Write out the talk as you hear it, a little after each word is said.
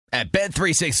At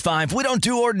Bet365, we don't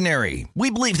do ordinary. We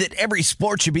believe that every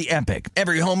sport should be epic.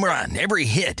 Every home run, every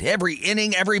hit, every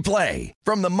inning, every play.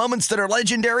 From the moments that are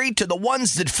legendary to the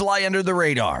ones that fly under the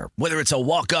radar. Whether it's a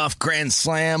walk-off grand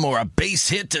slam or a base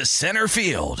hit to center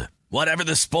field. Whatever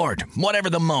the sport, whatever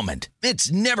the moment.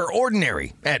 It's never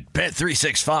ordinary at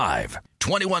Bet365.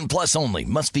 21 plus only.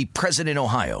 Must be present in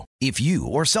Ohio. If you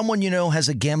or someone you know has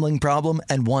a gambling problem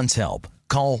and wants help,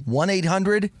 call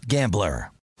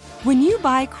 1-800-GAMBLER. When you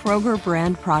buy Kroger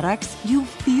brand products, you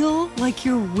feel like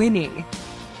you're winning.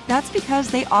 That's because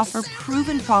they offer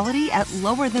proven quality at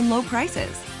lower than low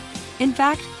prices. In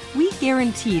fact, we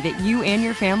guarantee that you and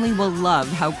your family will love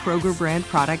how Kroger brand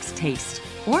products taste,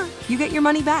 or you get your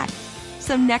money back.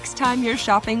 So next time you're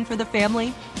shopping for the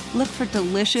family, look for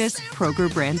delicious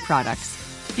Kroger brand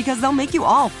products, because they'll make you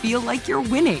all feel like you're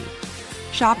winning.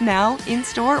 Shop now,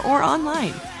 in-store, or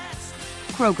online.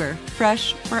 Kroger,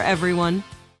 fresh for everyone.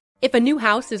 If a new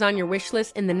house is on your wish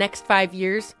list in the next 5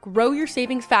 years, grow your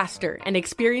savings faster and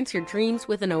experience your dreams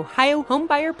with an Ohio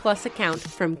Homebuyer Plus account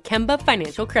from Kemba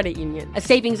Financial Credit Union. A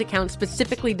savings account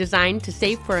specifically designed to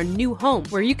save for a new home,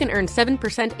 where you can earn 7%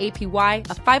 APY,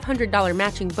 a $500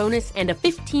 matching bonus, and a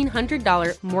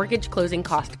 $1,500 mortgage closing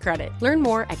cost credit. Learn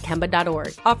more at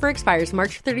Kemba.org. Offer expires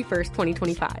March 31st,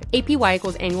 2025. APY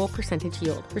equals annual percentage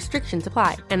yield. Restrictions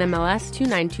apply. NMLS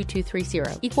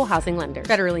 292230. Equal housing lender.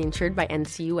 Federally insured by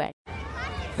NCUA.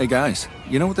 Hey guys,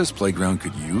 you know what this playground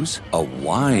could use? A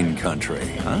wine country,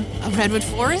 huh? A redwood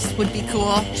forest would be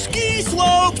cool. Ski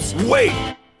slopes! Wait!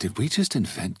 Did we just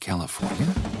invent California?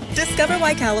 Discover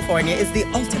why California is the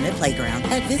ultimate playground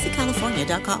at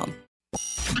visitcalifornia.com.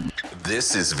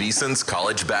 This is VSiN's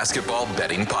College Basketball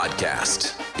Betting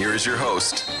Podcast. Here is your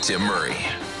host, Tim Murray.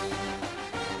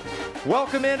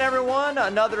 Welcome in, everyone.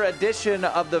 Another edition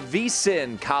of the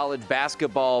VSiN College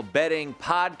Basketball Betting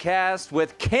Podcast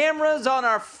with cameras on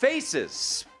our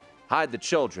faces. Hide the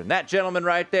children. That gentleman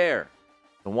right there,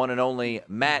 the one and only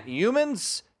Matt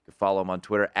Youmans. You can follow him on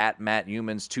Twitter at Matt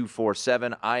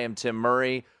Youmans247. I am Tim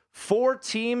Murray. 4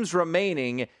 teams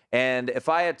remaining, and if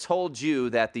I had told you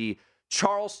that the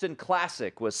Charleston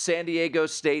Classic was San Diego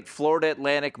State, Florida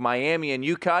Atlantic, Miami, and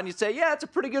UConn, you'd say, yeah, it's a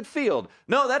pretty good field.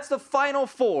 No, that's the Final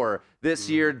Four this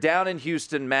year down in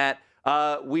Houston, Matt.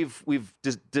 We've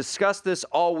discussed this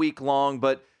all week long,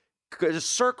 but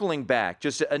just circling back,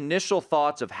 just initial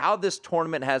thoughts of how this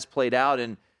tournament has played out.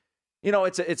 And, you know,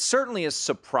 it's certainly a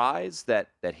surprise that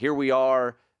here we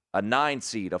are, a 9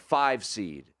 seed, a 5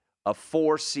 seed, a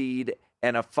 4 seed,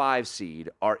 and a 5 seed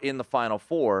are in the Final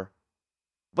Four.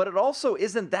 But it also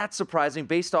isn't that surprising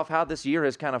based off how this year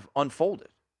has kind of unfolded.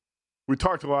 We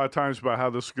talked a lot of times about how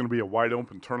this is going to be a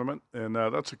wide-open tournament, and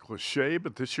that's a cliche,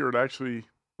 but this year it actually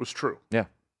was true. Yeah.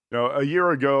 You know, a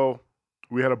year ago,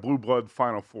 we had a blue blood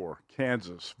Final Four.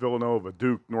 Kansas, Villanova,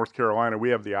 Duke, North Carolina. We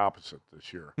have the opposite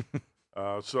this year.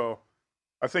 So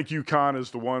I think UConn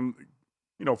is the one,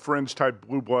 you know, fringe-type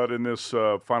blue blood in this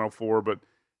Final Four. But,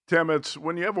 Tim, it's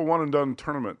when you have a one-and-done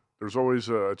tournament, there's always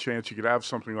a chance you could have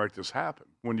something like this happen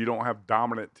when you don't have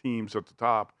dominant teams at the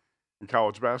top in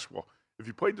college basketball. If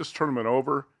you played this tournament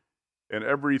over and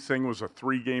everything was a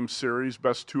 3-game series,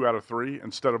 best 2 out of 3,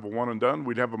 instead of a one-and-done,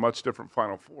 we'd have a much different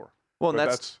Final Four. Well, and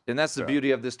that's the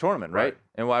beauty of this tournament, right?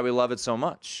 And why we love it so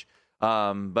much.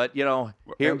 But, you know,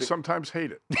 and sometimes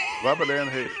hate it. Love it and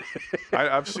hate it.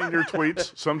 I've seen your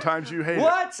tweets. Sometimes you hate it.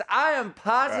 What? I am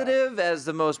positive as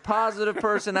the most positive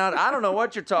person out. I don't know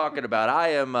what you're talking about. I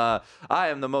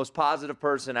am the most positive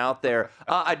person out there.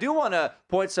 I do want to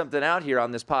point something out here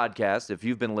on this podcast. If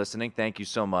you've been listening, thank you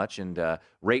so much. And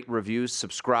rate, reviews,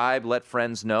 subscribe, let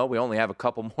friends know. We only have a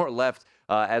couple more left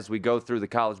as we go through the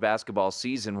college basketball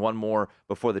season, one more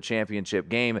before the championship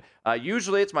game.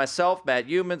 Usually it's myself, Matt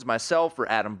Youmans, myself, or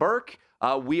Adam Burke.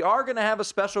 We are going to have a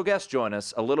special guest join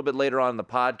us a little bit later on in the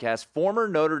podcast, former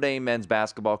Notre Dame men's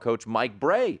basketball coach Mike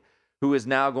Brey, who is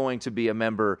now going to be a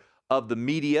member of the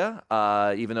media,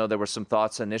 even though there were some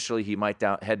thoughts initially he might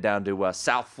head down to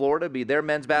South Florida, be their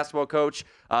men's basketball coach.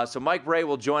 So Mike Brey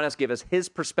will join us, give us his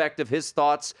perspective, his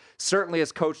thoughts. Certainly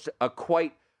has coached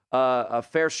a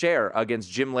fair share against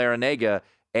Jim Larrañaga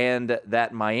and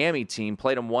that Miami team.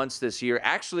 Played them once this year.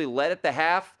 Actually led at the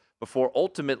half before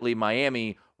ultimately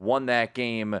Miami won that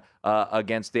game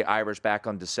against the Irish back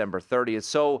on December 30th.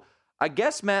 So I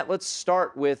guess, Matt, let's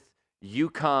start with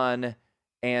UConn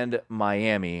and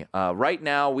Miami. Right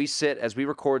now we sit, as we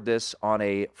record this, on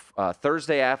a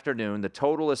Thursday afternoon. The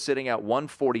total is sitting at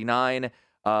 149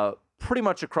 pretty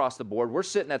much across the board. We're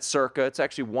sitting at circa, it's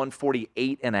actually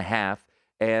 148.5.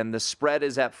 And the spread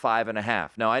is at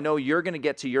 5.5. Now, I know you're going to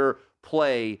get to your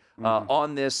play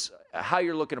on this, how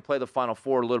you're looking to play the Final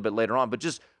Four a little bit later on, but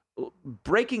just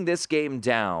breaking this game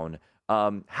down,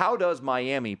 how does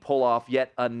Miami pull off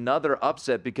yet another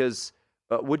upset? Because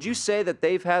would you say that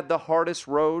they've had the hardest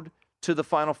road to the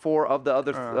Final Four of the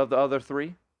other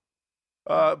three?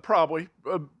 Probably,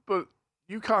 but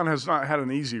UConn has not had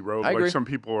an easy road I agree. some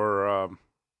people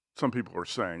are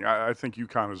saying. I think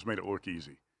UConn has made it look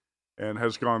easy and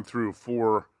has gone through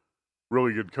 4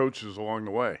 really good coaches along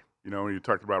the way. You know, you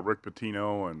talked about Rick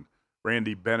Pitino and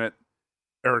Randy Bennett,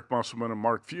 Eric Musselman, and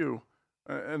Mark Few,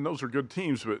 and those are good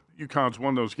teams, but UConn's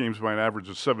won those games by an average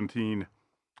of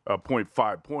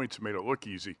 17.5 points and made it look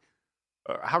easy.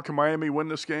 How can Miami win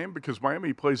this game? Because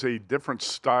Miami plays a different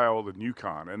style than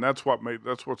UConn, and that's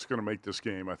what's going to make this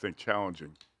game, I think,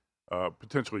 challenging,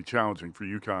 potentially challenging for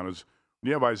UConn. Is when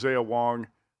you have Isaiah Wong,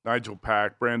 Nigel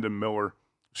Pack,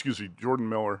 Jordan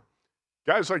Miller,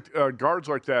 guys like guards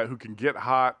like that who can get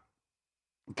hot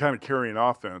and kind of carry an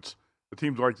offense. A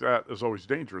team like that is always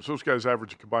dangerous. Those guys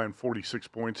average a combined 46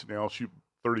 points, and they all shoot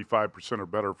 35% or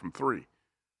better from 3.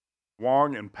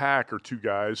 Wong and Pack are 2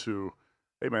 guys who,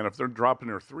 hey, man, if they're dropping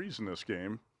their threes in this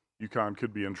game, UConn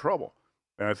could be in trouble.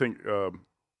 And I think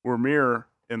Wermier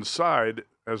inside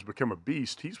has become a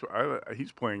beast. He's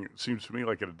playing, it seems to me,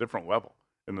 like at a different level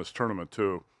in this tournament,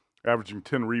 too, averaging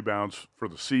 10 rebounds for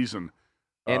the season.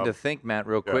 And to think, Matt,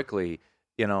 real quickly,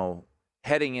 you know,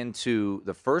 heading into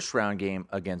the first round game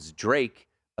against Drake,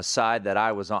 a side that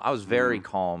I was on, I was very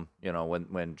calm, you know,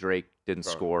 when Drake didn't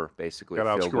score, basically.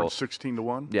 Got a field goal.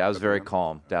 16-1? Yeah, I was very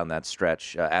calm down that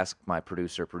stretch. Ask my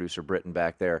producer Britton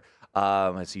back there,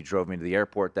 as he drove me to the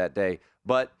airport that day.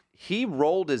 But he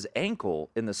rolled his ankle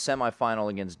in the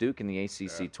semifinal against Duke in the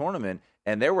ACC tournament,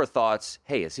 and there were thoughts,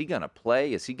 hey, is he going to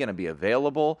play? Is he going to be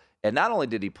available? And not only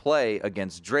did he play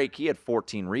against Drake, he had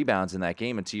 14 rebounds in that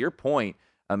game. And to your point,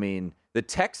 I mean, the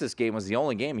Texas game was the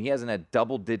only game he hasn't had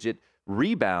double-digit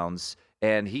rebounds,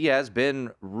 and he has been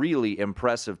really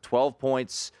impressive. 12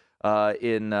 points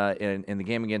in the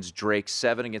game against Drake,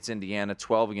 7 against Indiana,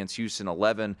 12 against Houston,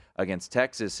 11 against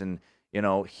Texas. And, you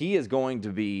know, he is going to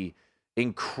be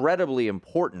incredibly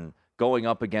important going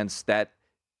up against that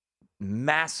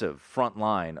massive front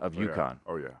line of UConn.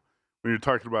 Oh, yeah. When you're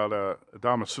talking about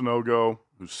Adama Sanogo,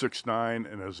 who's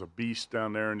 6'9", and is a beast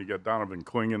down there, and you got Donovan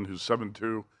Klingen, who's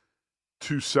 7'2",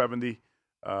 270.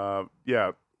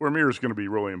 Wermier is going to be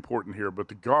really important here, but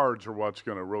the guards are what's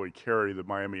going to really carry the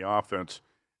Miami offense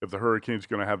if the Hurricanes are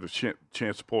going to have the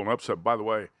chance to pull an upset. By the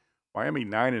way, Miami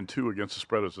 9-2 against the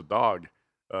spread as a dog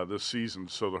this season,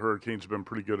 so the Hurricanes have been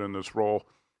pretty good in this role.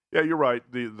 Yeah, you're right.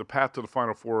 The path to the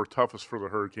Final Four, toughest for the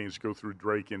Hurricanes, go through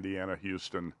Drake, Indiana,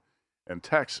 Houston, and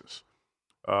Texas.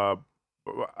 I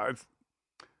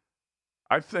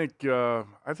think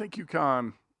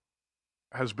UConn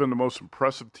has been the most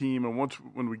impressive team, and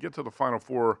when we get to the Final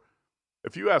Four,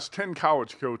 if you ask 10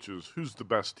 college coaches who's the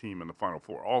best team in the Final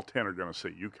Four, all 10 are going to say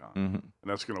UConn, and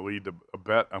that's going to lead to a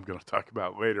bet I'm going to talk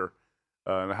about later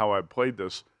and how I played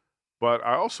this. But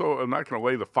I also am not going to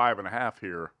lay the 5.5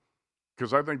 here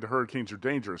because I think the Hurricanes are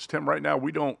dangerous. Tim, right now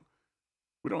we don't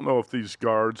know if these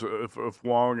guards, if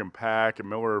Wong and Pack and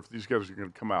Miller, if these guys are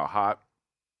going to come out hot,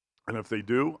 and if they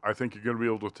do, I think you're going to be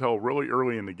able to tell really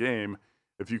early in the game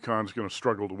if UConn's going to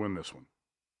struggle to win this one.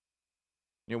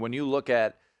 You know, when you look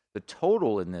at the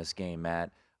total in this game,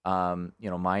 Matt,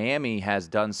 Miami has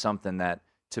done something that,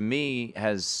 to me,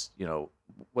 has,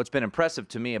 what's been impressive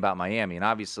to me about Miami, and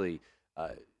obviously,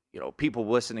 people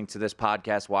listening to this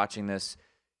podcast, watching this,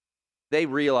 they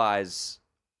realize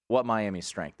what Miami's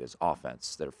strength is,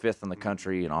 offense. They're 5th in the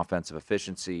country in offensive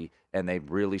efficiency, and they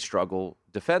really struggle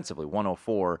defensively,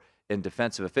 104 in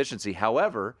defensive efficiency.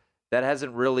 However, that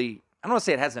hasn't really, I don't want to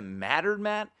say it hasn't mattered,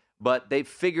 Matt, but they've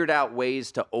figured out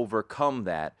ways to overcome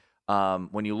that.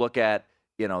 When you look at,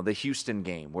 the Houston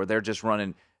game where they're just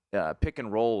running pick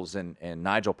and rolls and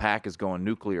Nigel Pack is going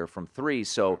nuclear from 3.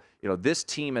 So, this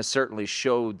team has certainly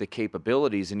showed the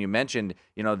capabilities. And you mentioned,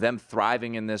 them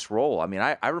thriving in this role. I mean,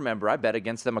 I remember I bet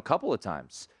against them a couple of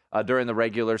times during the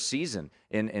regular season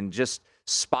in just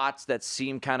spots that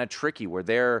seem kind of tricky where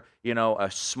they're, a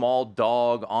small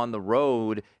dog on the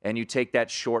road and you take that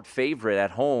short favorite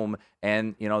at home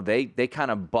and, they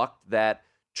kind of bucked that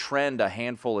trend a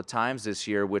handful of times this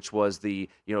year, which was the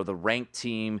ranked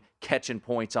team catching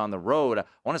points on the road. I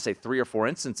want to say 3 or 4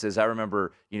 instances. I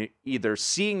remember either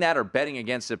seeing that or betting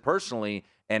against it personally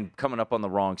and coming up on the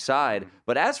wrong side.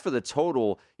 But as for the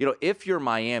total, if you're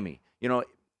Miami,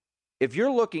 if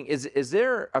you're looking, is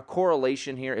there a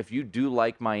correlation here if you do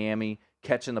like Miami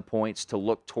catching the points to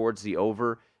look towards the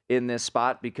over in this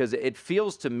spot? Because it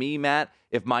feels to me, Matt,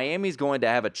 if Miami's going to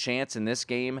have a chance in this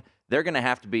game, they're going to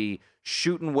have to be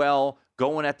shooting well,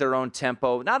 going at their own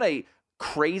tempo, not a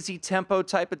crazy tempo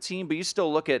type of team, but you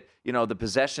still look at, the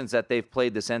possessions that they've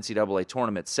played this NCAA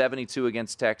tournament. 72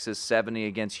 against Texas, 70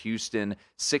 against Houston,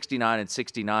 69 and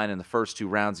 69 in the first 2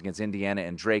 rounds against Indiana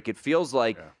and Drake. It feels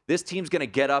like this team's going to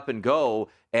get up and go,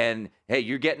 and, hey,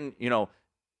 you're getting,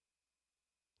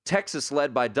 Texas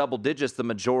led by double digits the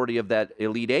majority of that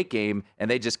Elite Eight game,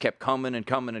 and they just kept coming and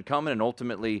coming and coming and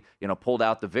ultimately, pulled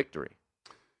out the victory.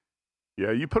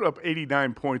 Yeah, you put up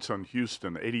 89 points on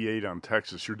Houston, 88 on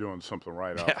Texas. You're doing something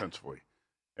right offensively.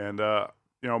 And,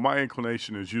 my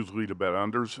inclination is usually to bet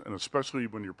unders, and especially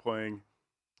when you're playing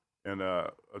in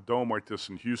a dome like this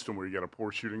in Houston where you got a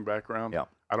poor shooting background. Yeah.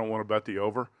 I don't want to bet the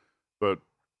over. But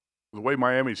the way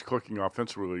Miami's clicking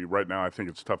offensively right now, I think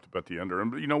it's tough to bet the under.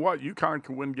 And you know what? UConn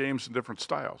can win games in different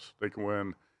styles. They can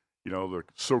win, the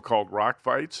so-called rock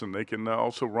fights, and they can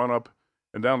also run up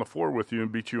and down the floor with you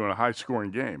and beat you in a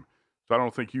high-scoring game. So I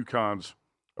don't think UConn's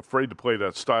afraid to play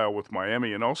that style with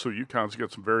Miami. And also UConn's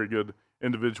got some very good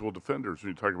individual defenders.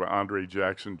 When you talk about Andre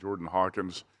Jackson, Jordan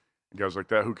Hawkins, and guys like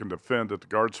that who can defend at the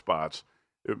guard spots.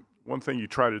 One thing you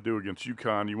try to do against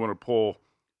UConn, you want to pull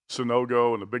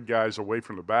Sonogo and the big guys away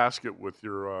from the basket with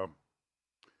your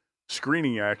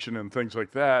screening action and things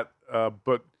like that.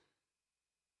 But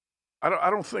I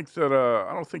don't think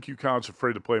UConn's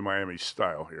afraid to play Miami's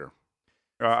style here.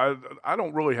 I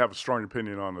don't really have a strong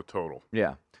opinion on the total.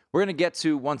 Yeah. We're going to get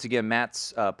to, once again,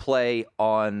 Matt's play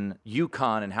on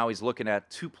UConn and how he's looking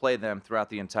to play them throughout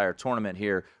the entire tournament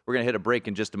here. We're going to hit a break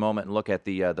in just a moment and look at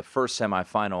the first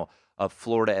semifinal of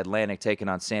Florida Atlantic taking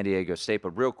on San Diego State.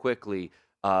 But real quickly,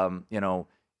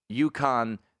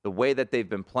 UConn, the way that they've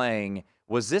been playing,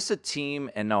 was this a team,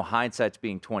 and no, hindsight's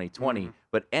being 2020,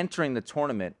 but entering the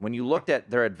tournament, when you looked at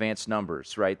their advanced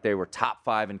numbers, right, they were top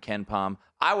 5 in KenPom.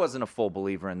 I wasn't a full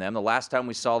believer in them. The last time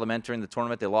we saw them entering the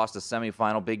tournament, they lost a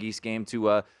semifinal Big East game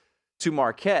to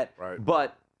Marquette. Right.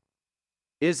 But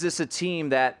is this a team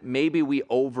that maybe we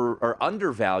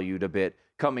undervalued a bit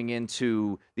coming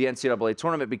into the NCAA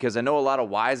tournament? Because I know a lot of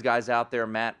wise guys out there,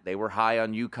 Matt, they were high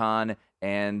on UConn,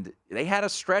 and they had a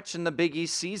stretch in the Big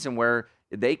East season where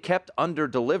they kept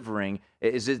under-delivering.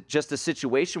 Is it just a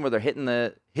situation where they're hitting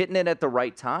it at the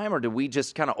right time, or did we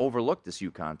just kind of overlook this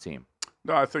UConn team?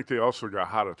 No, I think they also got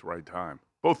hot at the right time.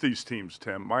 Both these teams,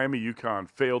 Tim, Miami, UConn,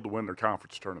 failed to win their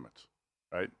conference tournaments,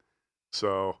 right?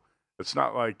 So it's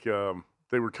not like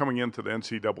they were coming into the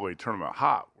NCAA tournament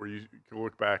hot, where you can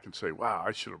look back and say, wow,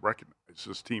 I should have recognized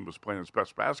this team was playing its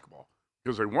best basketball,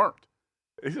 because they weren't.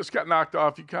 They just got knocked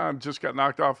off. UConn just got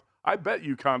knocked off. I bet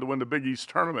UConn to win the Big East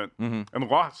tournament and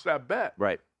lost that bet.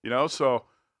 Right. So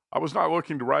I was not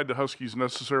looking to ride the Huskies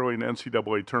necessarily in the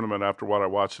NCAA tournament after what I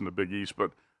watched in the Big East,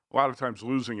 but a lot of times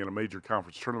losing in a major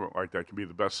conference tournament like that can be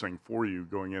the best thing for you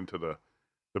going into the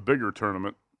bigger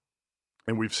tournament,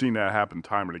 and we've seen that happen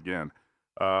time and again.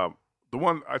 I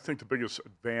think the biggest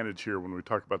advantage here when we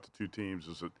talk about the two teams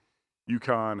is that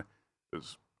UConn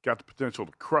has got the potential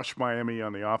to crush Miami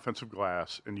on the offensive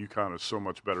glass, and UConn is so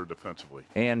much better defensively.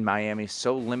 And Miami's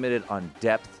so limited on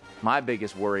depth. My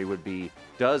biggest worry would be,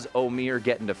 does Omier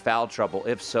get into foul trouble?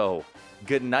 If so,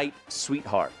 good night,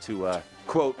 sweetheart, to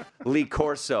quote Lee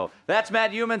Corso. That's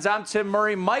Matt Youmans. I'm Tim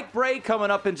Murray. Mike Brey coming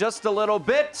up in just a little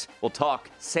bit. We'll talk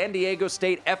San Diego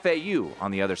State FAU on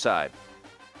the other side.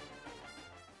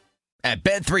 At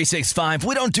Bet365,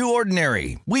 we don't do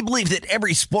ordinary. We believe that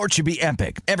every sport should be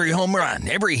epic. Every home run,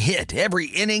 every hit, every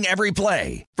inning, every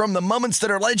play. From the moments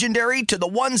that are legendary to the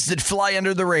ones that fly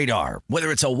under the radar. Whether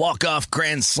it's a walk-off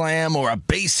grand slam or a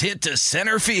base hit to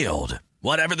center field.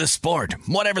 Whatever the sport,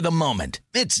 whatever the moment,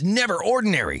 it's never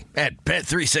ordinary at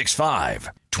Bet365.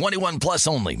 21 plus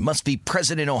only. Must be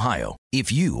present in Ohio.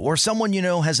 If you or someone you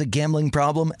know has a gambling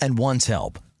problem and wants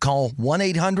help, call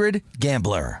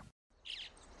 1-800-GAMBLER.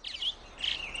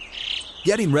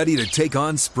 Getting ready to take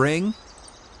on spring?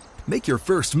 Make your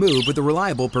first move with the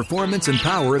reliable performance and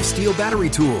power of Steel battery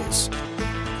tools.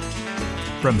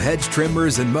 From hedge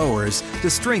trimmers and mowers to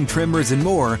string trimmers and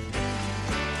more,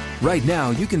 right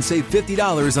now you can save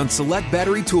 $50 on select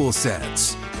battery tool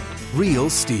sets. Real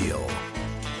Steel.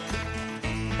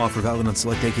 Offer valid on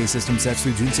select AK system sets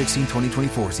through June 16,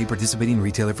 2024. See participating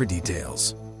retailer for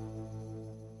details.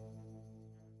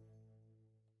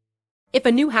 If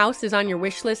a new house is on your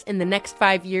wish list in the next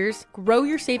 5 years, grow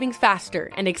your savings faster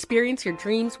and experience your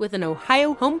dreams with an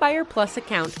Ohio Homebuyer Plus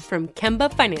account from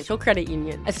Kemba Financial Credit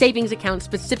Union. A savings account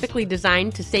specifically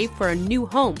designed to save for a new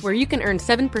home, where you can earn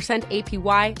 7%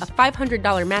 APY, a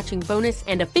 $500 matching bonus,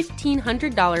 and a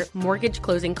 $1,500 mortgage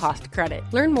closing cost credit.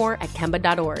 Learn more at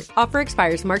Kemba.org. Offer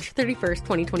expires March 31st,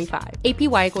 2025.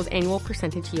 APY equals annual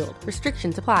percentage yield.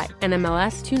 Restrictions apply.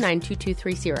 NMLS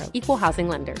 292230. Equal housing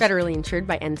lender. Federally insured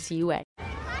by NCUA.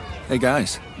 Hey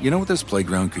guys, you know what this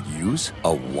playground could use?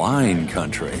 A wine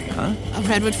country, huh? A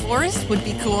redwood forest would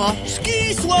be cool.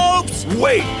 Ski slopes!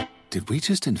 Wait! Did we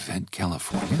just invent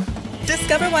California?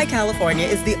 Discover why California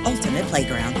is the ultimate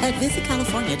playground at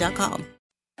visitcalifornia.com.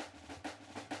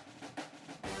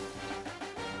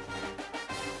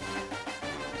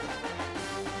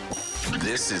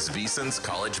 This is VSiN's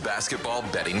College Basketball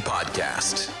Betting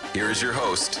Podcast. Here is your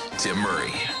host, Tim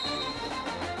Murray.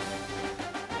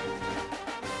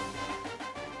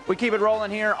 We keep it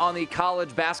rolling here on the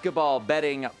College Basketball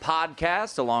Betting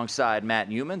Podcast alongside Matt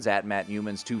Youmans at Matt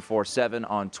Youmans 247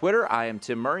 on Twitter. I am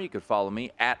Tim Murray. You can follow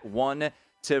me at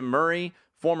 1Tim Murray.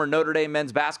 Former Notre Dame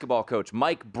men's basketball coach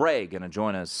Mike Brey going to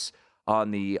join us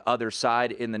on the other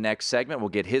side in the next segment. We'll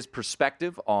get his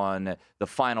perspective on the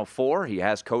Final Four. He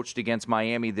has coached against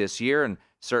Miami this year and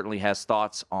certainly has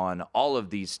thoughts on all of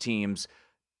these teams.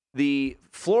 The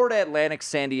Florida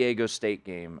Atlantic-San Diego State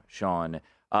game, Sean,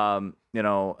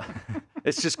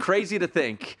 it's just crazy to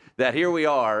think that here we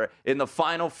are in the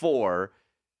Final Four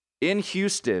in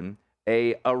Houston,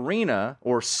 a arena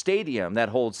or stadium that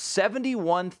holds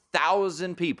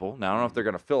 71,000 people. Now, I don't know if they're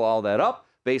going to fill all that up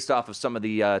based off of some of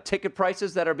the ticket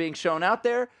prices that are being shown out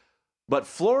there, but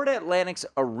Florida Atlantic's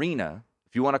arena,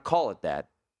 if you want to call it that,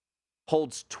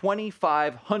 holds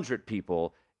 2,500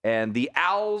 people, and the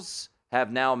Owls have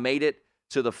now made it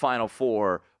to the Final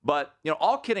Four. But,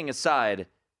 all kidding aside,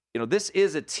 this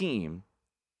is a team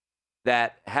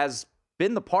that has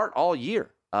been the part all year.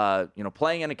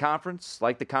 Playing in a conference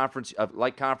like Conference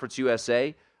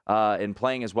USA, and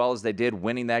playing as well as they did,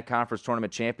 winning that conference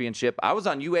tournament championship. I was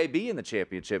on UAB in the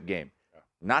championship game.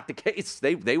 Not the case.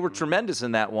 They were tremendous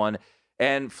in that one.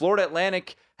 And Florida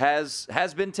Atlantic has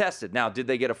been tested. Now, did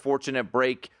they get a fortunate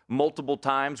break multiple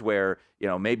times where,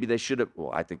 maybe they should have?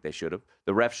 Well, I think they should have.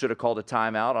 The ref should have called a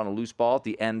timeout on a loose ball at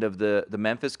the end of the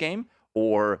Memphis game.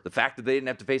 Or the fact that they didn't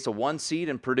have to face a 1 seed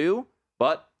in Purdue,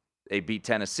 but they beat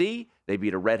Tennessee, they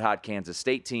beat a red-hot Kansas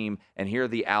State team, and here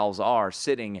the Owls are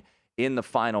sitting in the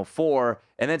Final Four.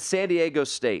 And then San Diego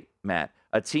State, Matt,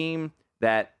 a team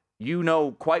that you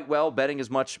know quite well, betting as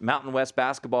much Mountain West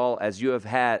basketball as you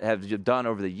have done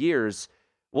over the years.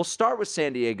 We'll start with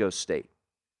San Diego State.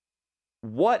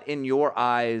 What, in your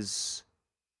eyes,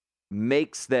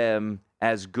 makes them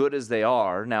as good as they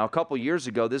are? Now, a couple years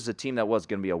ago, this is a team that was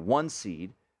going to be a 1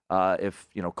 seed. If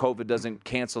COVID doesn't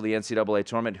cancel the NCAA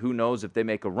tournament, who knows if they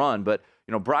make a run? But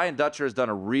Brian Dutcher has done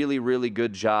a really, really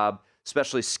good job,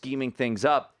 especially scheming things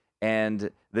up. And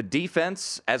the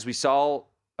defense, as we saw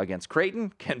against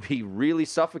Creighton, can be really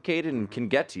suffocated and can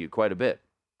get to you quite a bit.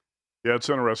 Yeah, it's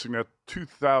interesting. That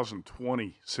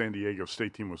 2020 San Diego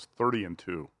State team was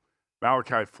 30-2.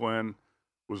 Malachi Flynn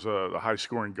was the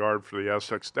high-scoring guard for the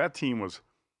Aztecs. That team was,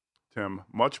 Tim,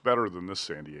 much better than this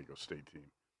San Diego State team.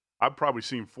 I've probably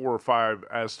seen 4 or 5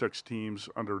 Aztecs teams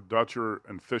under Dutcher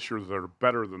and Fisher that are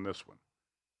better than this one.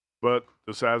 But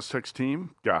this Aztecs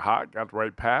team got hot, got the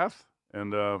right path,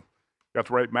 and got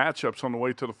the right matchups on the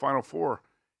way to the Final Four.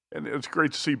 And it's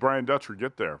great to see Brian Dutcher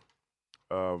get there.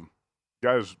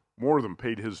 Guys more than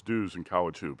paid his dues in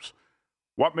college hoops.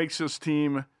 What makes this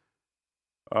team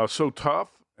so tough?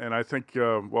 And I think,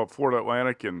 Florida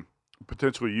Atlantic and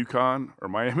potentially UConn or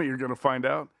Miami are going to find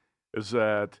out, is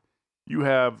that you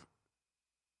have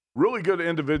really good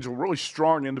individual, really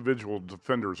strong individual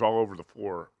defenders all over the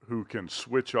floor who can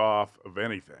switch off of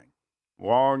anything.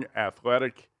 Long,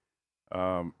 athletic,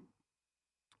 excellent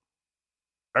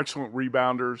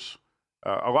rebounders.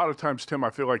 A lot of times, Tim, I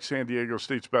feel like San Diego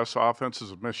State's best offense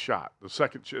is a missed shot.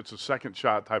 It's a second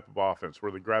shot type of offense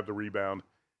where they grab the rebound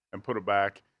and put it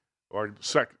back. Or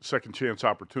second chance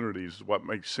opportunities is what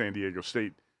makes San Diego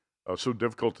State so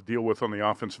difficult to deal with on the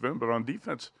offensive end. But on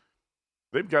defense,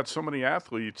 they've got so many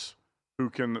athletes who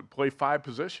can play 5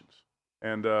 positions.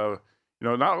 And, not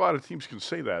a lot of teams can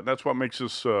say that. And that's what makes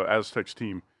this Aztecs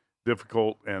team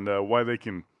difficult and why they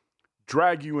can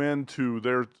drag you into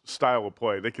their style of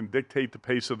play. They can dictate the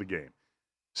pace of the game.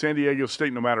 San Diego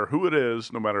State, no matter who it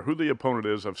is, no matter who the opponent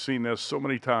is, I've seen this so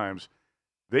many times,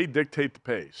 they dictate the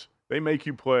pace. They make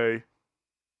you play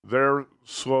their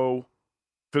slow,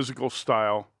 physical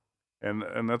style, and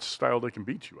that's a style they can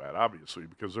beat you at, obviously,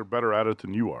 because they're better at it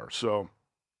than you are. So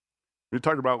you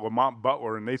talk about Lamont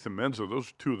Butler and Nathan Menza, those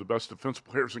are 2 of the best defensive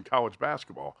players in college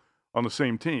basketball on the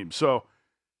same team. So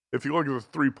if you look at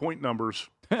the 3-point numbers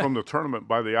from the tournament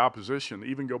by the opposition,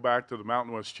 even go back to the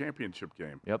Mountain West Championship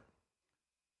game. Yep.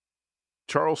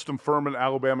 Charleston, Furman,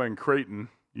 Alabama, and Creighton,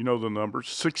 you know the numbers,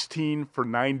 16 for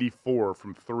 94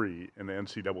 from 3 in the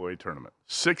NCAA tournament.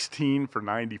 16 for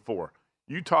 94.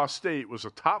 Utah State was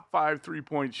a top 5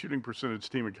 3-point shooting percentage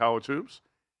team in college hoops.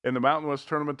 In the Mountain West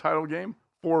tournament title game,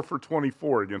 4 for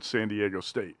 24 against San Diego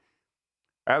State.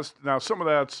 Now, some of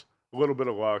that's a little bit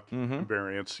of luck and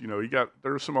variance. There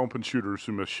are some open shooters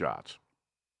who miss shots.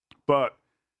 But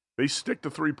they stick to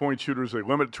three-point shooters. They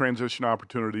limit transition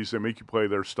opportunities. They make you play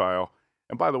their style.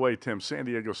 And by the way, Tim, San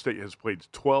Diego State has played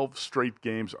 12 straight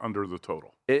games under the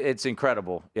total. It's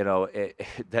incredible,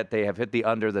 that they have hit the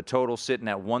under. The total sitting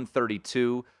at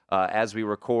 132 as we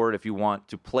record. If you want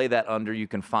to play that under, you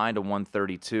can find a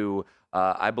 132,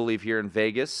 I believe, here in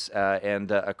Vegas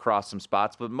and across some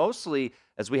spots. But mostly,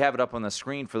 as we have it up on the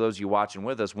screen for those of you watching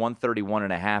with us,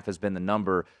 131.5 has been the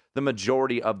number the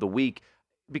majority of the week.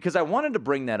 Because I wanted to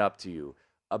bring that up to you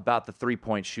about the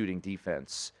three-point shooting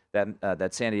defense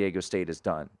that San Diego State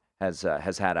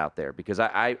has had out there. Because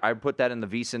I put that in the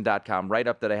vsin.com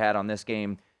write-up that I had on this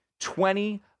game.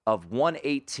 20 of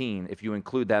 118, if you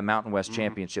include that Mountain West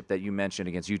championship that you mentioned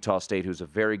against Utah State, who's a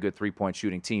very good three-point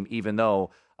shooting team, even though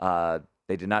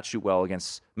they did not shoot well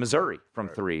against Missouri from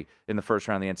three in the first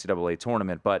round of the NCAA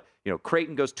tournament. But,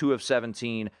 Creighton goes 2 of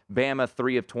 17, Bama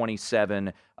 3 of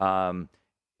 27.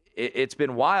 It's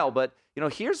been wild, but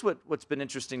here's what's been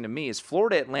interesting to me is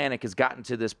Florida Atlantic has gotten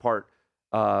to this part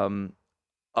of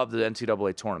the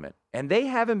NCAA tournament, and they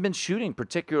haven't been shooting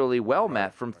particularly well,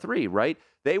 Matt, from three, right?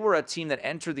 They were a team that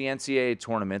entered the NCAA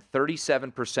tournament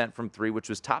 37% from three, which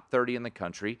was top 30 in the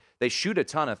country. They shoot a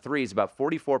ton of threes. About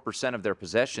 44% of their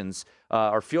possessions,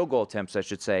 or field goal attempts, I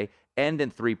should say, end in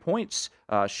 3 points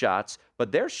shots,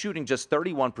 but they're shooting just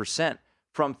 31%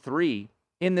 from three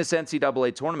in this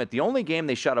NCAA tournament. The only game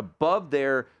they shot above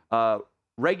their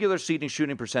regular season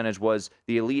shooting percentage was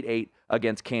the Elite Eight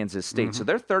against Kansas State. So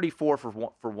they're 34 for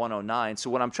 109.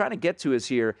 So what I'm trying to get to is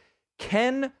here,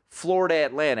 can Florida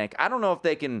Atlantic, I don't know if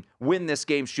they can win this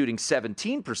game shooting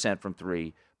 17% from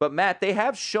three, but Matt, they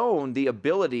have shown the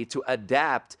ability to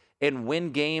adapt and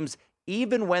win games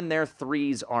even when their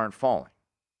threes aren't falling.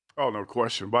 Oh, no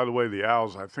question. By the way, the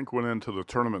Owls, I think, went into the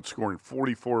tournament scoring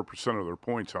 44% of their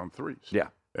points on threes. Yeah.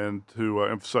 And to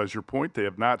emphasize your point, they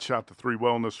have not shot the three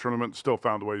well in this tournament, still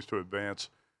found ways to advance.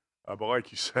 But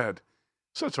like you said,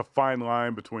 such a fine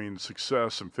line between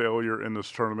success and failure in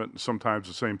this tournament. And sometimes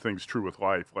the same thing's true with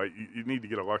life. Like, you need to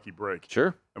get a lucky break.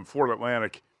 Sure. And Florida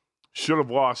Atlantic should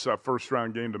have lost that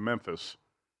first-round game to Memphis.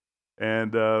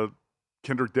 And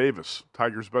Kendrick Davis,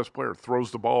 Tigers' best player,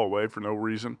 throws the ball away for no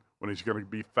reason when he's going to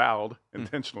be fouled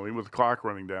intentionally with the clock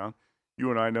running down.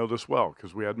 You and I know this well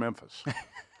because we had Memphis.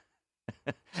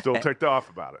 Still ticked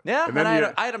off about it. Yeah, and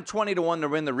I had him 20-1 to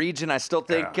win the region. I still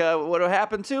think what would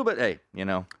happen too, but hey,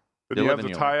 Then you have the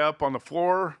tie-up on the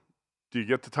floor. Do you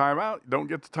get the timeout? You don't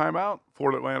get the timeout.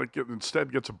 Florida Atlantic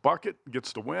instead gets a bucket,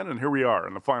 gets the win, and here we are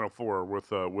in the Final Four with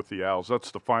the Owls. That's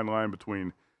the fine line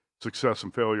between success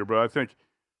and failure. But I think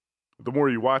the more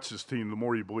you watch this team, the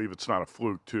more you believe it's not a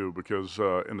fluke, too, because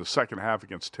in the second half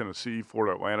against Tennessee,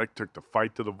 Florida Atlantic took the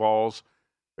fight to the Vols.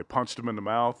 They punched them in the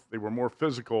mouth. They were more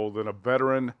physical than a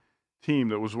veteran team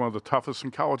that was one of the toughest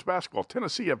in college basketball.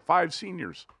 Tennessee had 5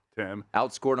 seniors, Tim.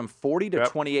 Outscored them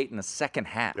 40-28 in the second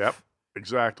half. Yep,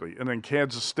 exactly. And then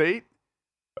Kansas State,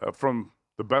 from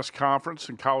the best conference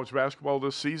in college basketball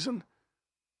this season,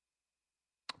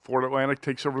 Florida Atlantic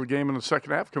takes over the game in the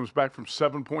second half, comes back from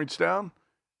 7 points down,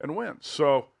 and wins.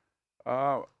 So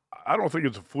I don't think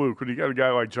it's a fluke. When you got a guy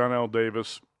like John L.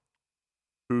 Davis,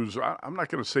 who's, I'm not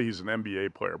going to say he's an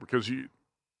NBA player because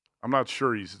I'm not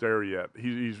sure he's there yet.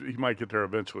 He might get there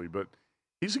eventually, but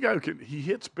he's a guy who he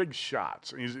hits big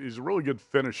shots. He's a really good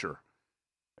finisher.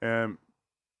 And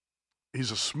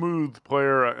he's a smooth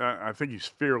player. I think he's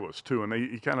fearless, too, and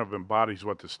he kind of embodies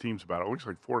what this team's about. It looks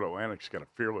like Florida Atlantic's got a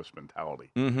fearless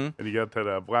mentality. And you got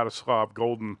that Vladislav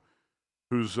Golden,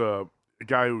 who's a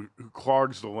guy who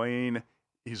clogs the lane.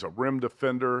 He's a rim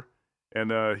defender,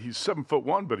 and he's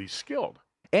 7'1", but he's skilled.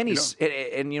 And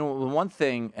one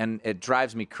thing, and it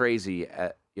drives me crazy,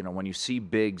 when you see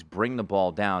bigs bring the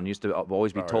ball down, used to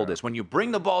always be told this. When you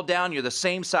bring the ball down, you're the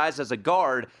same size as a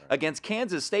guard. Against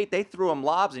Kansas State, they threw him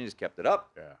lobs, and he just kept it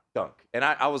up. Dunk. And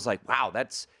I was like, wow,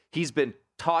 he's been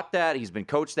taught that, he's been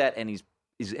coached that, and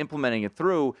he's implementing it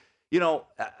through. Not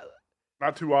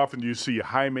too often do you see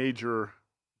high major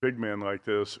big men like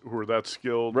this who are that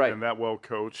skilled and that well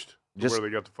coached. Where they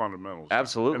got the fundamentals.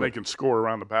 Absolutely. And they can score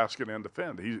around the basket and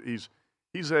defend. He's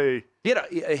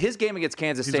his game against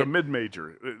Kansas State. He's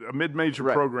a mid-major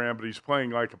program, but he's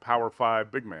playing like a Power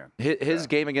 5 big man. His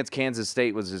game against Kansas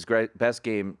State was his best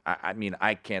game. I mean,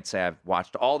 I can't say I've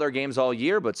watched all their games all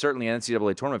year, but certainly an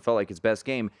NCAA tournament felt like his best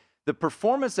game. The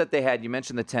performance that they had, you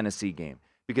mentioned the Tennessee game,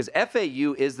 because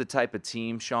FAU is the type of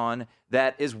team, Sean,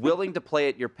 that is willing to play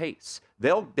at your pace.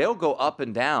 They'll go up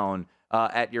and down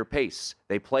at your pace.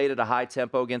 They played at a high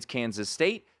tempo against Kansas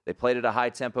State. They played at a high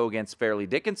tempo against Fairleigh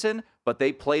Dickinson, but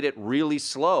they played it really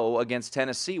slow against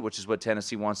Tennessee, which is what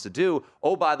Tennessee wants to do.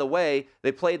 Oh, by the way,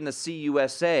 they played in the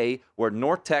CUSA, where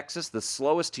North Texas, the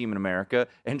slowest team in America,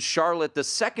 and Charlotte, the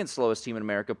second slowest team in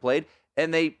America, played.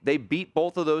 And they beat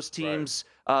both of those teams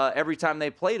every time they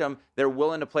played them. They're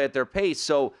willing to play at their pace.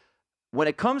 So when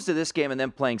it comes to this game and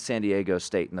them playing San Diego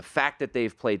State and the fact that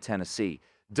they've played Tennessee,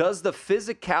 does the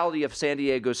physicality of San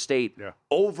Diego State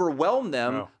overwhelm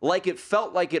them like it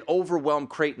felt like it overwhelmed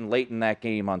Creighton late in that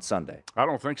game on Sunday? I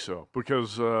don't think so,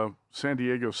 because San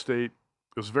Diego State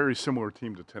is a very similar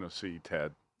team to Tennessee,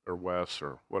 Ted, or Wes,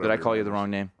 or whatever. Did I call you the wrong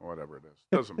name? Whatever it is.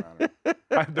 Doesn't matter.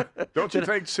 Don't you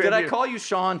think San Did I call you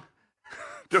Sean?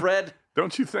 Fred?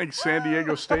 Don't you think San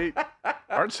Diego State –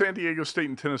 aren't San Diego State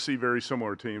and Tennessee very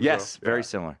similar teams? Yes, very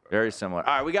similar. Very similar.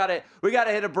 All right, we got to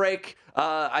hit a break.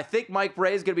 I think Mike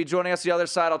Brey is going to be joining us the other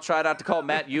side. I'll try not to call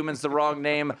Matt Youmans the wrong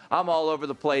name. I'm all over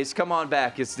the place. Come on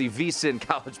back. It's the VSiN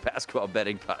College Basketball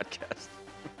Betting Podcast.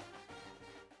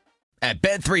 At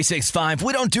Bet365,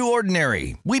 we don't do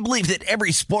ordinary. We believe that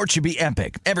every sport should be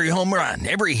epic. Every home run,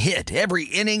 every hit, every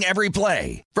inning, every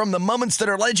play. From the moments that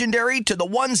are legendary to the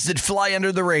ones that fly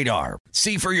under the radar.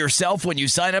 See for yourself when you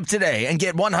sign up today and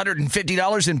get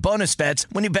 $150 in bonus bets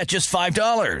when you bet just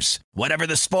 $5. Whatever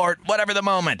the sport, whatever the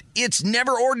moment, it's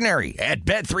never ordinary at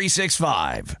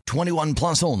Bet365. 21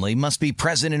 plus only. Must be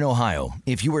present in Ohio.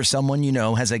 If you or someone you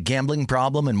know has a gambling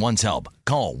problem and wants help,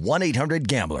 call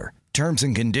 1-800-GAMBLER. Terms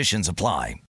and conditions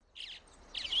apply.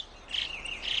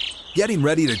 Getting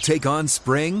ready to take on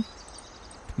spring?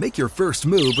 Make your first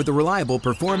move with the reliable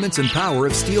performance and power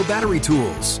of Steel battery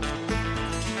tools.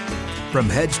 From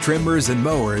hedge trimmers and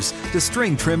mowers to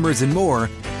string trimmers and more,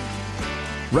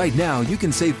 right now you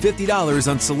can save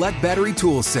 $50 on select battery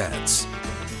tool sets.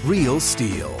 Real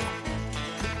Steel.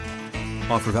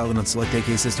 Offer valid on select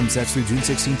AK system sets through June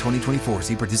 16, 2024.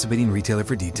 See participating retailer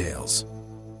for details.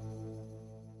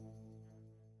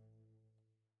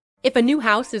 If a new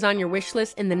house is on your wish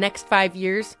list in the next 5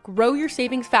 years, grow your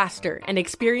savings faster and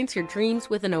experience your dreams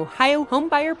with an Ohio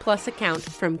Homebuyer Plus account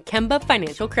from Kemba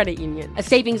Financial Credit Union. A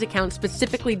savings account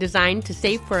specifically designed to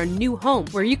save for a new home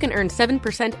where you can earn 7%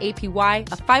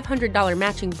 APY, a $500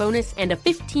 matching bonus, and a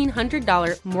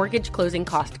 $1,500 mortgage closing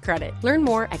cost credit. Learn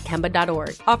more at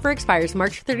Kemba.org. Offer expires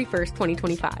March 31st,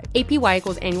 2025. APY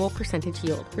equals annual percentage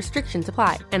yield. Restrictions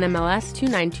apply. NMLS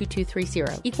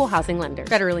 292230. Equal housing lender.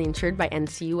 Federally insured by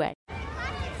NCUA.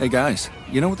 Hey guys,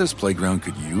 you know what this playground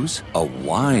could use? A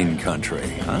wine country,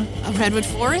 huh? A redwood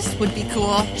forest would be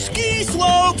cool. Ski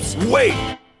slopes! Wait!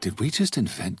 Did we just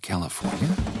invent California?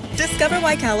 Discover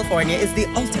why California is the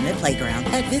ultimate playground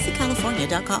at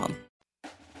visitcalifornia.com.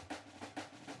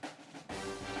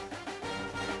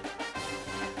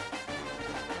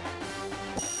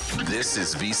 This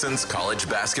is VSiN's College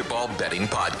Basketball Betting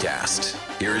Podcast.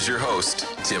 Here is your host,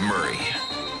 Tim Murray.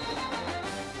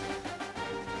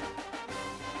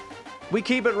 We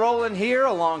keep it rolling here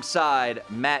alongside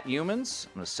Matt Youmans.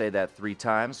 I'm going to say that 3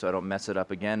 times so I don't mess it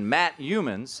up again. Matt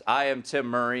Youmans. I am Tim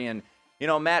Murray. And,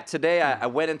 Matt, today I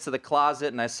went into the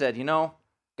closet and I said, I didn't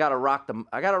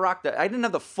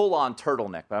have the full-on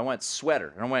turtleneck, but I went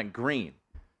sweater and I went green.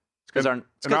 It's in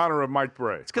honor of Mike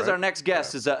Brey. It's because our next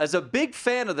guest is a big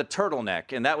fan of the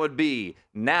turtleneck, and that would be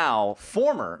now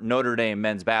former Notre Dame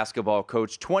men's basketball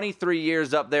coach, 23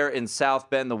 years up there in South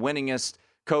Bend, the winningest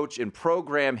coach in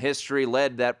program history,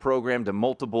 led that program to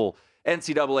multiple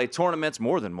NCAA tournaments,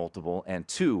 more than multiple, and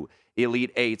 2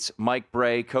 Elite Eights. Mike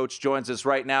Brey, Coach, joins us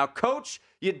right now. Coach,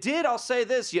 I'll say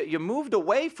this, you moved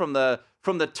away from the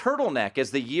turtleneck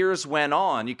as the years went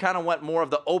on. You kind of went more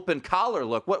of the open collar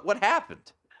look. What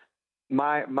happened?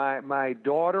 My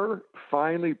daughter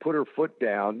finally put her foot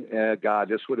down. God,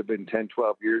 this would have been 10,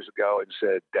 12 years ago, and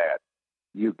said, "Dad,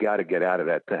 you got to get out of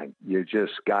that thing. You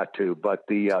just got to." But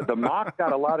the mock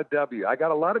got a lot of W. I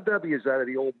got a lot of W's out of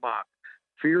the old mock.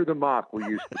 Fear the mock, we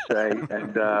used to say.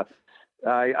 And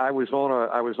I was on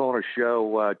a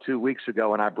show 2 weeks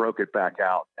ago, and I broke it back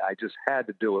out. I just had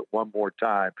to do it one more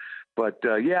time. But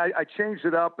I changed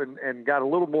it up and got a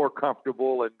little more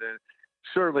comfortable, and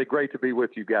certainly great to be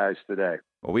with you guys today.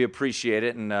 Well, we appreciate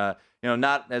it, and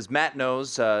not as Matt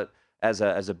knows, as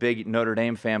a big Notre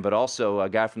Dame fan, but also a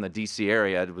guy from the D.C.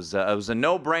 area. It was a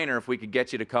no-brainer if we could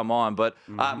get you to come on. But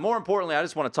more importantly, I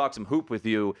just want to talk some hoop with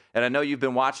you. And I know you've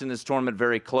been watching this tournament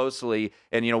very closely.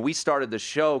 And we started the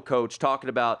show, Coach, talking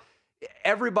about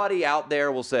everybody out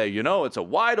there will say, it's a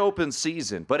wide open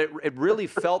season, but it really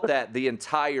felt that the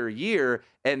entire year.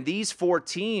 And these 4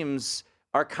 teams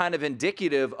are kind of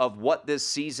indicative of what this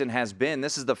season has been.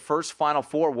 This is the first Final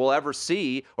Four we'll ever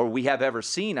see, or we have ever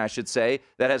seen, I should say,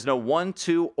 that has no 1,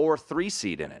 2, or 3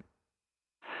 seed in it.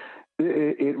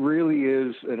 It really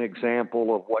is an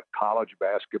example of what college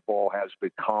basketball has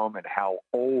become and how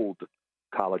old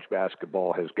college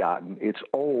basketball has gotten. It's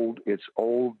old. It's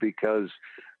old because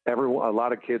a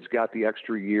lot of kids got the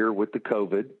extra year with the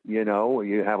COVID.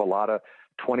 You have a lot of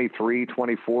 23,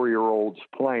 24-year-olds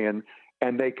playing,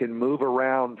 and they can move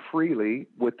around freely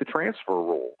with the transfer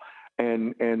rule.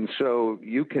 And so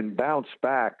you can bounce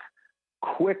back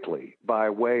quickly by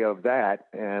way of that,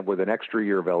 and with an extra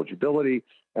year of eligibility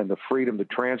and the freedom to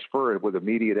transfer it with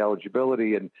immediate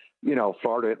eligibility. And,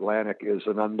 Florida Atlantic is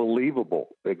an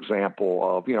unbelievable example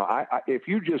of, if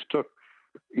you just took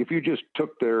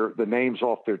the names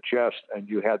off their chest and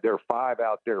you had their 5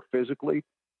 out there physically,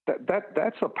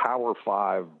 that's a Power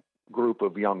 5 group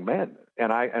of young men.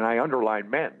 And I underline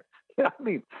men. I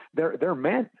mean, they're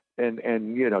men. And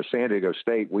San Diego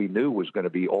State, we knew was going to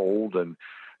be old, and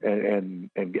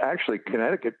actually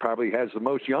Connecticut probably has the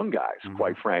most young guys,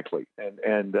 quite frankly.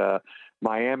 And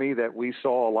Miami, that we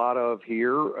saw a lot of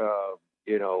here,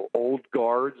 old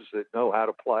guards that know how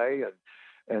to play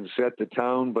and set the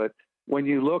tone. But when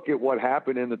you look at what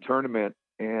happened in the tournament,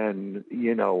 and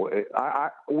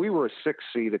we were a 6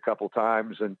 seed a couple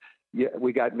times, and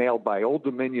we got nailed by Old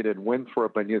Dominion and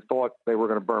Winthrop, and you thought they were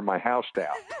going to burn my house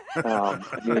down.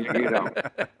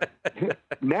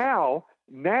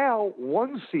 Now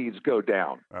 1 seeds go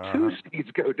down, 2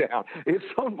 seeds go down. It's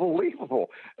unbelievable.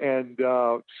 And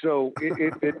so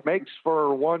it makes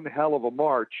for one hell of a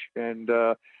march. And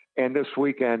this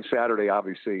weekend, Saturday,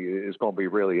 obviously, is going to be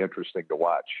really interesting to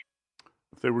watch.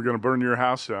 If they were going to burn your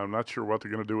house down, I'm not sure what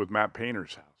they're going to do with Matt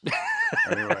Painter's house.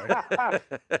 Anyway.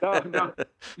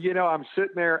 No. I'm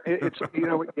sitting there. It's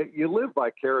you live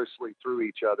vicariously through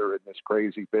each other in this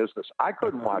crazy business. I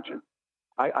couldn't watch it.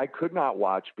 I could not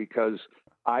watch because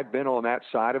I've been on that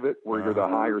side of it where you're the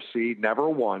higher seed, never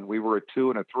won. We were a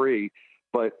 2 and a 3,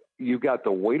 but you got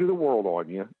the weight of the world on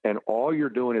you, and all you're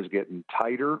doing is getting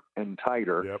tighter and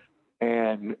tighter. Yep.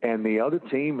 And the other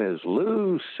team is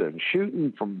loose and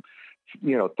shooting from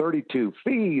 32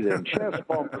 feet and chest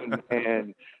bumping.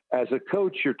 And as a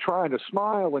coach, you're trying to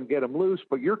smile and get them loose,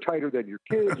 but you're tighter than your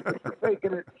kids, but you're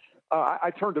faking it.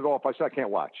 I turned it off. I said, I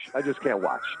can't watch. I just can't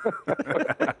watch.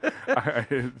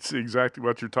 It's exactly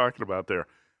what you're talking about there.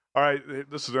 All right,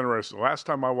 this is interesting. Last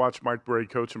time I watched Mike Brey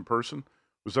coach in person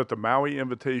was at the Maui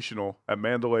Invitational at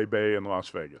Mandalay Bay in Las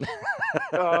Vegas.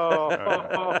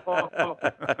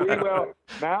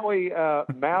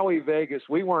 Maui, Vegas,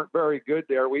 we weren't very good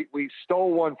there. We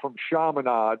stole one from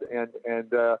Chaminade,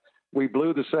 and we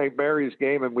blew the St. Mary's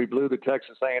game, and we blew the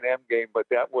Texas A&M game, but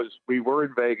we were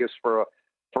in Vegas for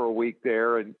a week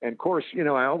there. And of course, I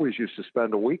always used to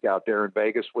spend a week out there in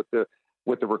Vegas with the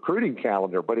recruiting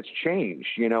calendar, but it's changed.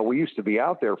 We used to be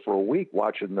out there for a week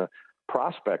watching the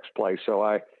prospects play. So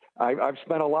I've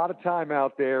spent a lot of time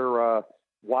out there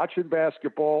watching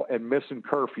basketball and missing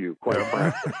curfew, quite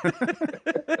frankly.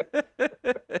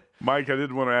 Mike, I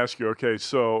did want to ask you, okay,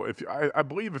 so I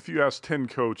believe if you ask 10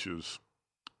 coaches,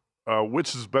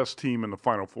 which is the best team in the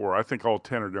Final Four, I think all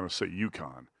 10 are going to say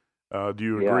UConn. Do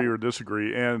you agree or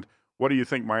disagree? And what do you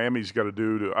think Miami's got to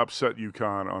do to upset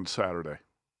UConn on Saturday?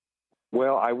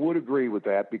 Well, I would agree with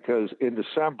that because in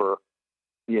December,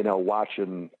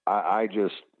 watching, I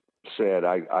just said,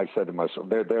 I said to myself,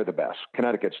 they're the best.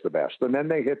 Connecticut's the best. And then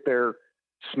they hit their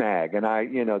snag. And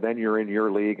then you're in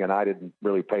your league, and I didn't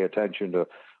really pay attention to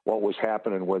what was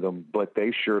happening with them, but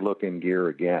they sure look in gear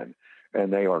again.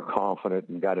 And they are confident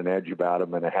and got an edge about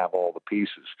them, and they have all the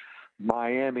pieces.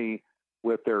 Miami,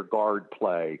 with their guard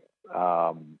play,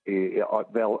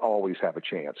 they'll always have a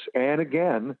chance. And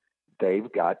again,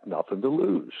 they've got nothing to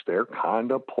lose. They're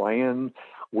kind of playing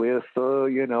with,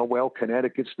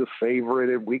 Connecticut's the favorite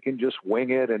and we can just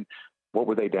wing it. And what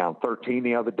were they down 13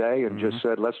 the other day and just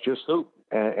said, let's just hoop.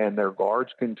 And their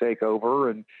guards can take over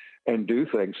and do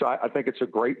things. So I think it's a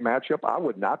great matchup. I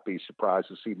would not be surprised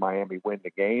to see Miami win the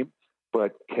game.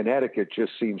 But Connecticut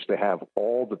just seems to have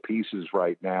all the pieces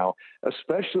right now,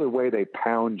 especially the way they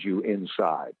pound you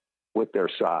inside with their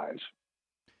size.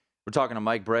 We're talking to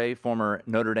Mike Brey, former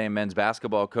Notre Dame men's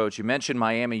basketball coach. You mentioned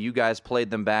Miami. You guys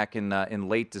played them back in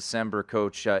late December,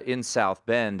 Coach, in South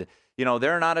Bend.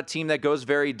 They're not a team that goes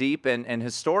very deep, and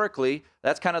historically,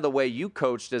 that's kind of the way you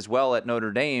coached as well at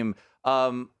Notre Dame.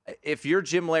 If you're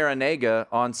Jim Larrañaga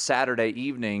on Saturday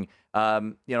evening,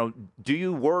 do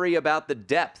you worry about the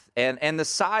depth and the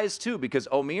size too? Because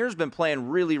Omir's been playing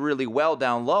really, really well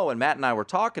down low, and Matt and I were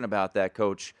talking about that,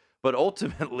 Coach. But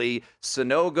ultimately,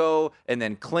 Sanogo and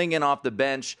then Klingon off the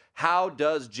bench, how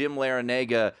does Jim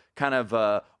Larrañaga kind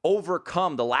of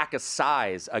overcome the lack of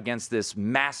size against this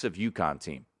massive UConn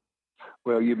team?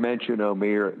 Well, you mentioned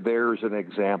Omer. There's an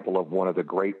example of one of the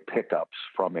great pickups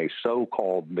from a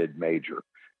so-called mid-major,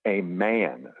 a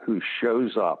man who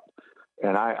shows up.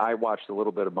 And I watched a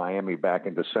little bit of Miami back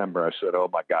in December. I said, oh,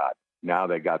 my God, now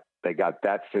they got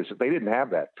that physical. They didn't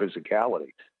have that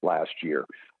physicality last year.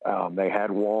 They had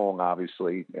Wong,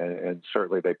 obviously, and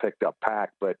certainly they picked up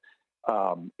Pack. But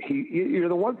the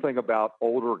one thing about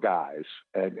older guys,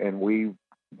 and we've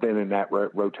been in that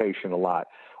rotation a lot,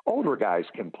 older guys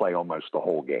can play almost the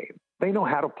whole game. They know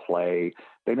how to play.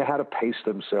 They know how to pace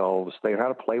themselves. They know how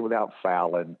to play without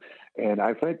fouling. And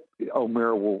I think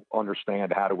Omer will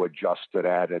understand how to adjust to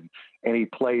that. And he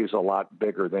plays a lot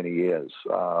bigger than he is.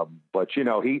 But,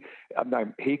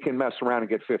 he can mess around and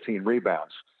get 15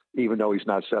 rebounds, even though he's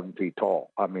not 7 feet tall.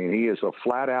 I mean, he is a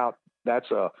flat out, that's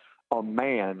a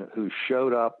man who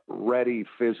showed up ready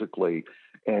physically.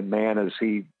 And man,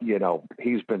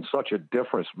 he's been such a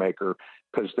difference maker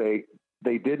because they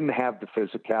didn't have the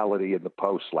physicality in the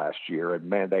post last year, and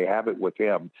man, they have it with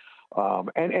him.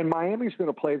 And Miami's going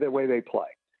to play the way they play.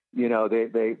 They're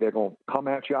going to come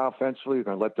at you offensively. They're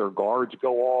going to let their guards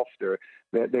go off. They're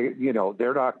going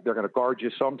to guard you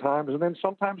sometimes, and then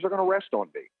sometimes they're going to rest on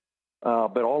D.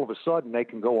 But all of a sudden, they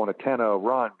can go on a 10-0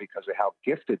 run because of how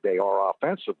gifted they are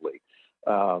offensively,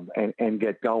 and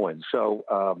get going.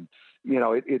 So.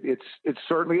 It's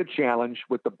certainly a challenge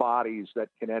with the bodies that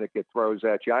Connecticut throws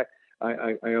at you.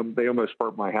 They almost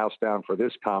burnt my house down for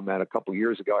this comment a couple of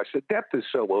years ago. I said, depth is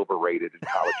so overrated in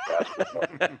college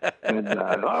basketball. And,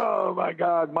 oh, my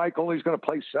God, Mike only's going to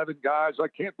play 7 guys. I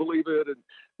can't believe it.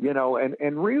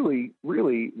 And really,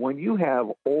 when you have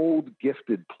old,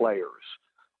 gifted players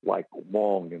like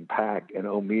Wong and Pack and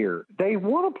Omer, they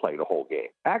want to play the whole game.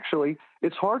 Actually,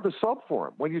 it's hard to sub for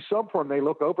them. When you sub for them, they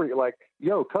look over at you like,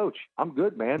 yo, coach, I'm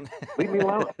good, man. Leave me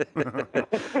alone.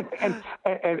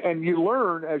 and you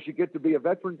learn as you get to be a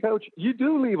veteran coach, you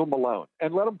do leave them alone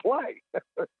and let them play.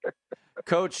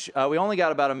 Coach, we only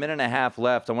got about a minute and a half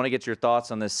left. I want to get your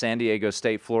thoughts on this San Diego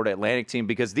State Florida Atlantic team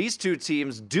because these two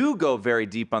teams do go very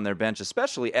deep on their bench,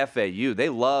 especially FAU. They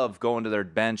love going to their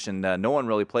bench, and no one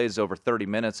really plays over 30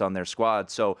 minutes on their squad.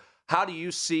 So how do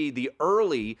you see the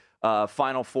early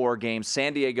Final Four games,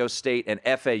 San Diego State and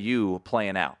FAU,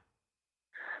 playing out?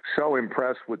 So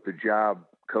impressed with the job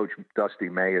Coach Dusty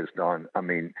May has done. I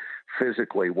mean,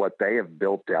 physically, what they have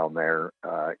built down there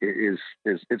is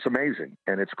it's amazing,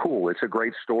 and it's cool. It's a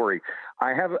great story.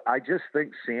 I just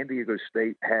think San Diego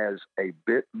State has a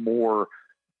bit more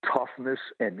toughness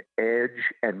and edge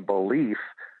and belief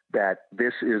that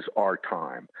this is our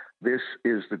time. This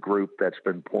is the group that's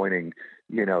been pointing,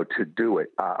 to do it.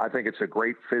 I think it's a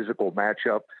great physical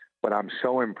matchup, but I'm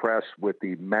so impressed with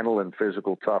the mental and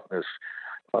physical toughness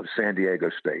of San Diego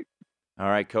State. All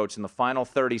right, Coach, in the final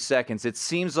 30 seconds, it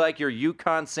seems like your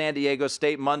UConn San Diego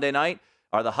State Monday night.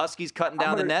 Are the Huskies cutting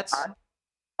down the nets?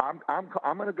 I'm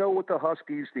going to go with the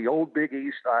Huskies, the old Big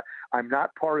East. I'm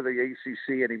not part of the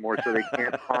ACC anymore, so they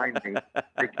can't find me.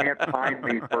 They can't find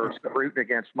me for rooting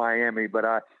against Miami, but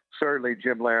certainly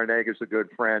Jim Larinaga is a good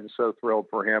friend. So thrilled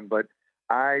for him. But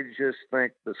I just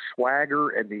think the swagger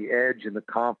and the edge and the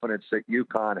confidence that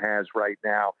UConn has right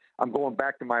now, I'm going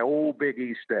back to my old Big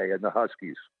East day and the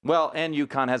Huskies. Well, and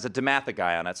UConn has a DeMatha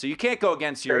guy on it, so you can't go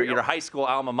against your high school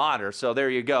alma mater, so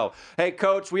there you go. Hey,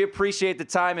 Coach, we appreciate the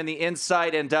time and the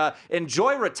insight, and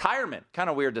enjoy retirement. Kind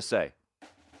of weird to say.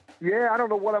 Yeah, I don't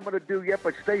know what I'm going to do yet,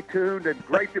 but stay tuned, and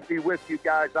great to be with you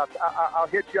guys. I'll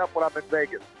hit you up when I'm in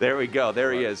Vegas. There we go.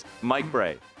 There he is, Mike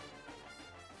Brey.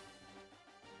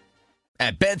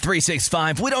 At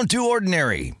Bet365, we don't do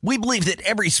ordinary. We believe that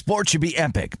every sport should be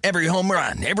epic. Every home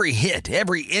run, every hit,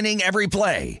 every inning, every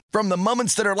play. From the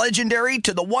moments that are legendary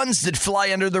to the ones that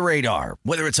fly under the radar.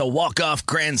 Whether it's a walk-off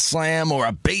grand slam or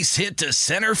a base hit to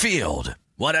center field.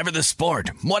 Whatever the sport,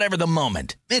 whatever the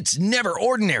moment. It's never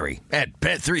ordinary at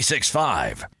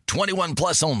Bet365. 21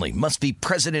 plus only. Must be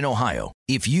present in Ohio.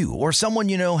 If you or someone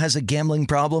you know has a gambling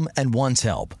problem and wants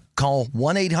help, call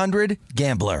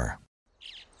 1-800-GAMBLER.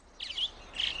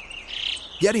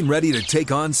 Getting ready to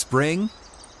take on spring?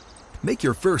 Make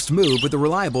your first move with the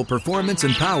reliable performance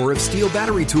and power of Steel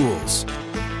battery tools.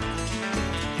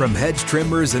 From hedge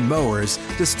trimmers and mowers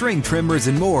to string trimmers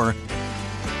and more,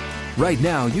 right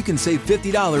now you can save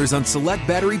 $50 on select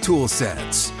battery tool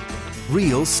sets.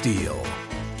 Real Steel.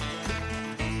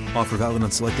 Offer valid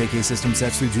on select AK system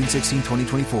sets through June 16,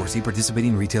 2024. See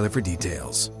participating retailer for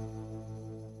details.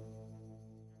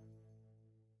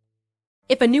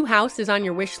 If a new house is on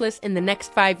your wish list in the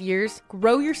next 5 years,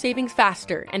 grow your savings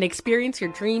faster and experience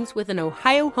your dreams with an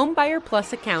Ohio Homebuyer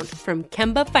Plus account from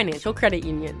Kemba Financial Credit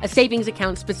Union. A savings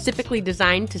account specifically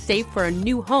designed to save for a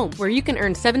new home where you can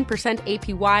earn 7%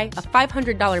 APY,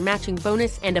 a $500 matching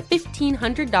bonus, and a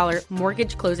 $1,500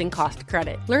 mortgage closing cost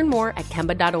credit. Learn more at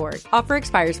Kemba.org. Offer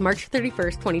expires March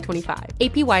 31st, 2025.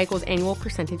 APY equals annual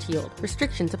percentage yield.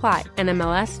 Restrictions apply.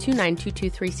 NMLS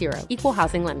 292230. Equal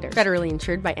housing lender. Federally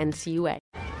insured by NCUA.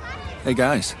 Hey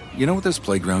guys, you know what this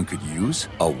playground could use?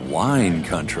 A wine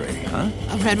country, huh?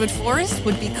 A redwood forest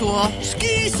would be cool.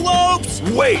 Ski slopes!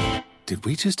 Wait! Did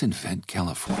we just invent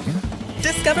California?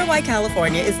 Discover why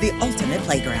California is the ultimate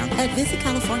playground at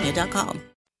visitcalifornia.com.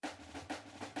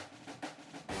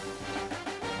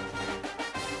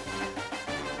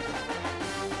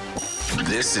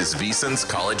 This is VSiN's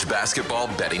College Basketball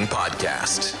Betting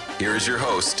Podcast. Here is your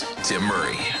host, Tim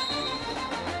Murray.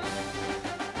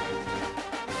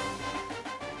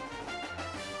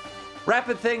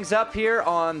 Wrapping things up here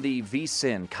on the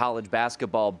VSiN College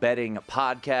Basketball Betting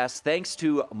Podcast. Thanks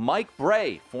to Mike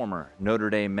Brey, former Notre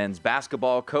Dame men's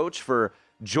basketball coach, for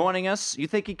joining us. You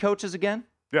think he coaches again?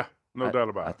 Yeah, no doubt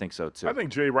about it. I think so, too. I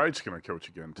think Jay Wright's going to coach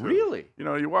again, too. Really? You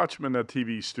know, you watch him in that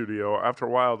TV studio. After a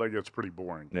while, that gets pretty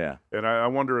boring. Yeah. And I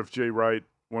wonder if Jay Wright,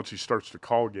 once he starts to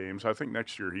call games, I think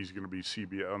next year he's going to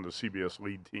be on the CBS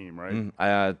lead team,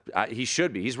 right? He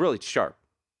should be. He's really sharp.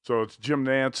 So it's Jim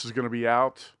Nance is going to be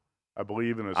out, I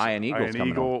believe, and Ian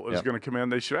Eagle is going to come in.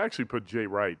 They should actually put Jay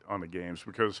Wright on the games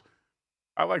because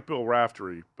I like Bill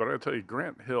Raftery, but I tell you,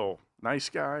 Grant Hill, nice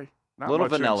guy, not little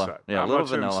much vanilla. insight. Yeah, not little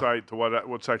much vanilla. insight to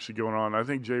what's actually going on. I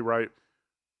think Jay Wright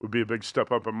would be a big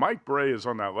step up, but Mike Brey is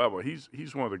on that level. He's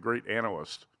one of the great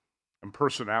analysts and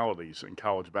personalities in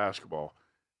college basketball,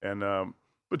 and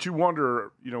but you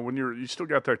wonder, you know, when you still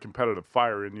got that competitive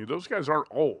fire in you. Those guys aren't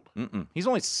old.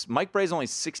 Mike Brey's only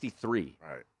 63.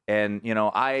 Right. And, you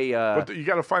know, But you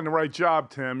got to find the right job,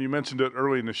 Tim. You mentioned it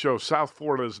early in the show. South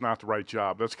Florida is not the right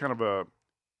job. That's kind of a,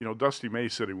 you know, Dusty May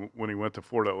said when he went to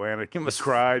Florida Atlantic, he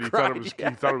cried. He thought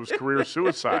it was career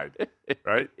suicide,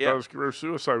 right? Yeah. Thought it was career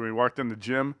suicide when he walked in the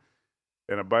gym.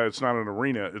 And it's not an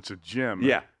arena, it's a gym.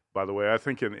 Yeah. By the way, I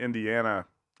think in Indiana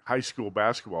high school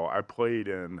basketball, I played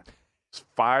in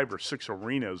 5 or 6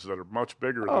 arenas that are much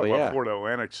bigger than what Florida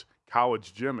Atlantic's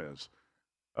college gym is.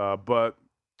 But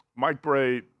Mike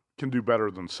Brey can do better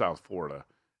than South Florida,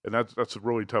 and that's a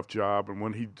really tough job. And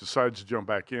when he decides to jump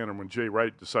back in, and when Jay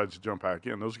Wright decides to jump back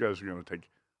in, those guys are going to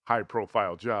take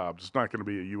high-profile jobs. It's not going to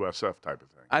be a USF type of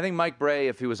thing. I think Mike Brey,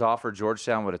 if he was offered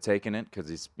Georgetown, would have taken it because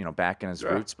he's, you know, back in his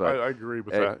roots. But I agree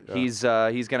with that. Yeah.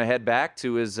 He's going to head back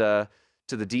to his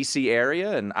to the D.C.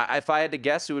 area, and if I had to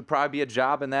guess, it would probably be a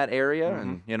job in that area. Mm-hmm.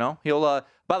 And you know, he'll.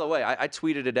 By the way, I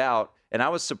tweeted it out, and I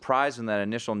was surprised when that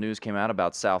initial news came out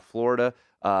about South Florida.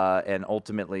 And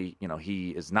ultimately, you know,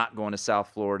 he is not going to South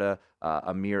Florida.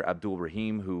 Amir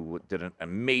Abdul-Rahim, who did an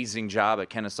amazing job at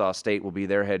Kennesaw State, will be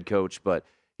their head coach. But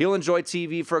he'll enjoy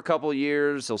TV for a couple of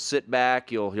years. He'll sit back.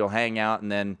 He'll hang out, and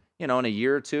then, you know, in a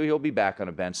year or two, he'll be back on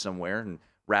a bench somewhere and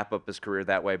wrap up his career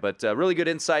that way. But really good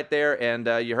insight there, and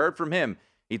you heard from him.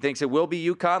 He thinks it will be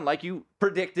UConn, like you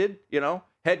predicted. You know,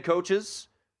 head coaches.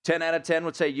 10 out of 10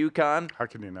 would say UConn. How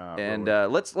can you not? And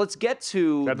really? let's get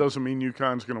to... That doesn't mean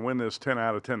UConn's going to win this 10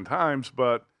 out of 10 times,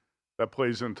 but that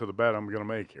plays into the bet I'm going to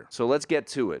make here. So let's get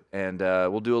to it. And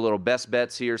we'll do a little best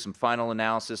bets here, some final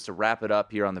analysis to wrap it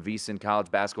up here on the VSiN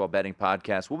College Basketball Betting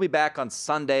Podcast. We'll be back on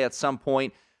Sunday at some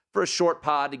point for a short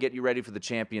pod to get you ready for the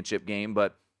championship game.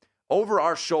 But over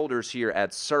our shoulders here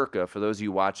at Circa, for those of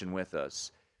you watching with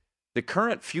us, the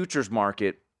current futures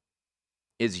market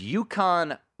is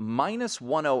UConn minus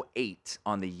 108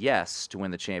 on the yes to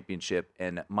win the championship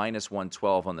and minus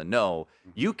 112 on the no.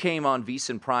 You came on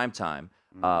VSiN Primetime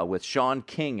with Sean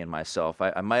King and myself.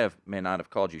 I may not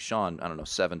have called you Sean, I don't know,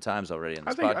 7 times already in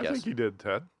this podcast. I think you did,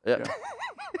 Ted. Yeah.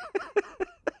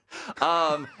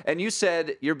 And you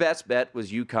said your best bet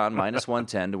was UConn minus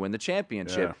 110 to win the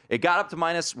championship. Yeah. It got up to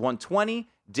minus 120,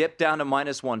 dipped down to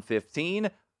minus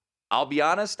 115. I'll be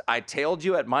honest, I tailed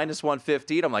you at minus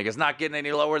 115. I'm like, it's not getting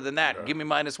any lower than that. Yeah. Give me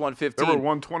minus 115. There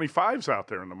were 125s out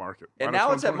there in the market. And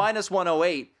now it's at minus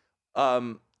 108.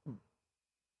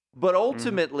 But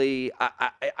ultimately,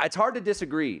 it's hard to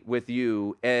disagree with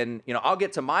you. And, you know, I'll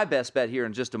get to my best bet here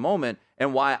in just a moment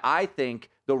and why I think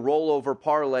the rollover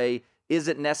parlay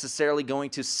isn't necessarily going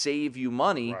to save you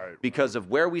money because of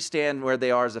where we stand, where they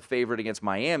are as a favorite against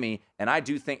Miami. And I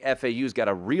do think FAU's got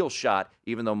a real shot,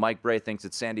 even though Mike Brey thinks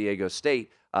it's San Diego State,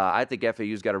 I think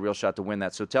FAU's got a real shot to win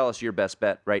that. So tell us your best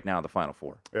bet right now in the Final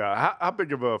Four. Yeah, how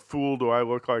big of a fool do I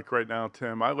look like right now,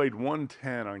 Tim? I laid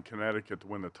 110 on Connecticut to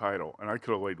win the title, and I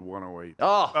could have laid 108.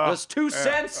 Oh, those 2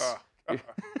 cents. I'm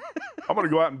going to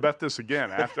go out and bet this again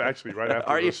right after Are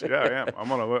this. You? Yeah, I am. I'm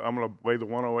going to lay the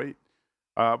 108.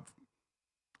 I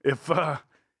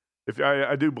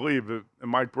do believe that,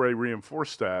 and Mike Brey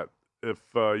reinforced that, if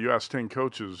you ask 10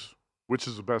 coaches which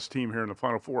is the best team here in the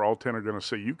Final Four, all 10 are going to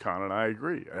say UConn, and I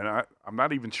agree. And I'm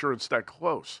not even sure it's that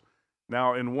close.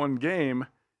 Now, in one game,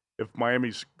 if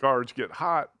Miami's guards get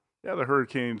hot, yeah, the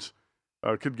Hurricanes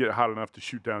could get hot enough to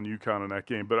shoot down UConn in that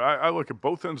game. But I look at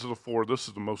both ends of the floor. This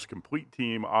is the most complete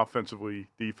team offensively,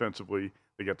 defensively.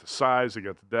 They got the size. They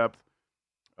got the depth.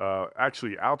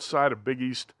 Actually, outside of Big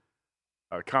East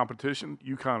competition,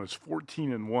 UConn is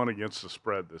 14-1 against the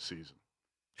spread this season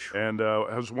and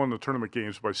has won the tournament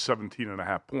games by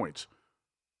 17.5 points.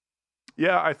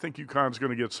 Yeah, I think UConn's going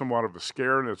to get somewhat of a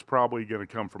scare, and it's probably going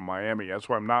to come from Miami. That's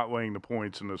why I'm not laying the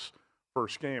points in this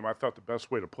first game. I thought the best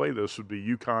way to play this would be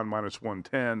UConn minus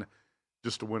 110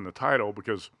 just to win the title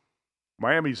because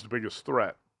Miami's the biggest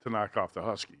threat to knock off the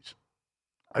Huskies.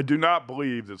 I do not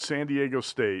believe that San Diego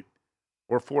State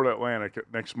or Florida Atlantic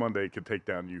next Monday can take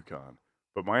down UConn.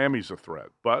 But Miami's a threat.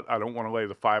 But I don't want to lay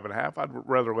the 5.5. I'd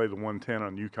rather lay the 110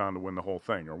 on UConn to win the whole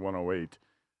thing, or 108.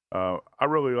 I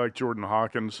really like Jordan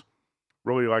Hawkins.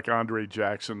 Really like Andre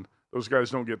Jackson. Those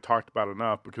guys don't get talked about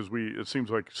enough because it seems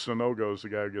like Sonogo is the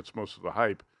guy who gets most of the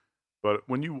hype. But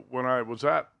when I was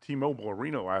at T-Mobile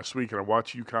Arena last week and I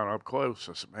watched UConn up close,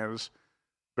 I said, man, this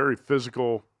very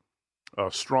physical,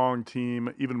 strong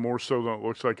team, even more so than it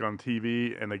looks like on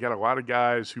TV. And they got a lot of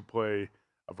guys who play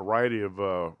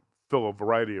fill a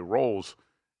variety of roles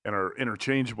and are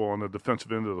interchangeable on the defensive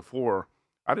end of the floor.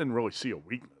 I didn't really see a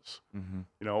weakness. Mm-hmm.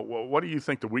 You know, what do you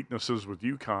think the weakness is with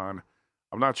UConn?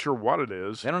 I'm not sure what it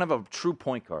is. They don't have a true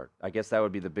point guard. I guess that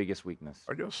would be the biggest weakness.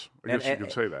 I guess you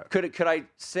could say that. Could I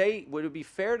say, would it be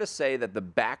fair to say that the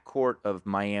backcourt of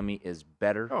Miami is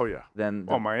better? Oh, yeah.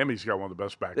 Miami's got one of the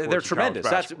best backcourts. They're tremendous.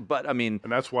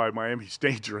 And that's why Miami's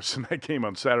dangerous in that game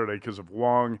on Saturday because of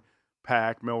Long,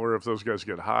 Pack, Miller. If those guys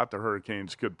get hot, the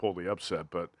Hurricanes could pull the upset.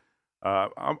 But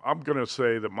I'm going to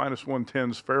say that minus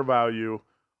 110 is fair value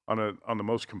on the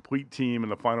most complete team in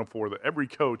the Final Four that every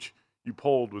coach you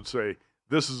polled would say,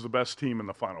 this is the best team in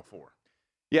the Final Four.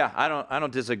 Yeah, I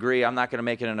don't disagree. I'm not going to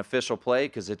make it an official play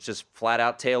because it's just flat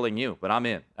out tailing you. But I'm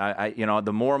in.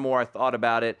 The more and more I thought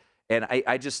about it, and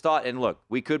I just thought, and look,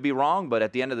 we could be wrong, but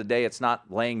at the end of the day, it's not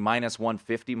laying minus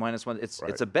 150, minus one.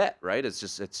 It's a bet, right?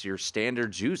 It's your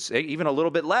standard juice, even a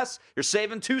little bit less. You're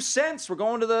saving 2 cents. We're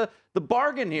going to the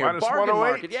bargain here, minus bargain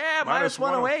 108. market. Yeah, minus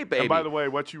 108, baby. And by the way,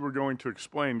 what you were going to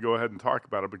explain, go ahead and talk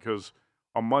about it because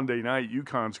on Monday night,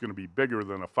 UConn's going to be bigger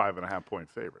than a 5.5 point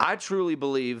favorite. I truly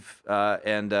believe,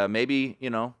 and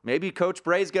maybe Coach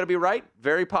Brey's going to be right,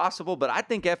 very possible, but I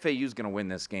think FAU's going to win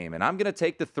this game, and I'm going to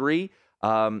take the 3.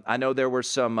 I know there were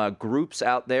some groups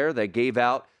out there that gave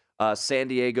out San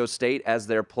Diego State as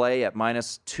their play at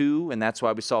 -2, and that's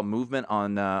why we saw movement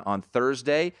on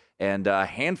Thursday, and a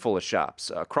handful of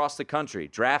shops across the country.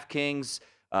 DraftKings,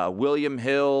 William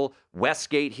Hill,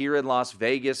 Westgate here in Las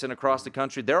Vegas and across the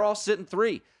country, they're all sitting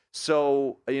 3.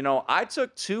 So, I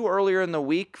took 2 earlier in the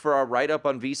week for our write-up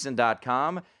on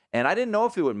VSiN.com, and I didn't know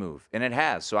if it would move, and it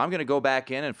has. So I'm going to go back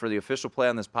in, and for the official play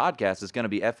on this podcast, it's going to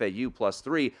be FAU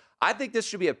 +3. I think this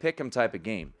should be a pick'em type of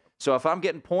game. So if I'm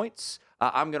getting points,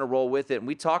 I'm going to roll with it. And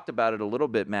we talked about it a little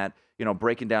bit, Matt,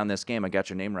 breaking down this game. I got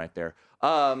your name right there.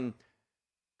 That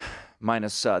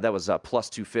was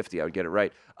 +250. I would get it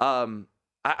right.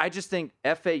 I just think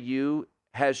FAU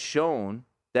has shown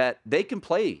that they can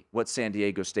play what San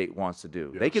Diego State wants to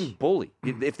do. Yes. They can bully.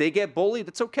 If they get bullied,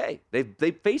 it's okay. They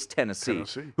faced Tennessee,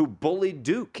 who bullied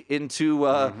Duke into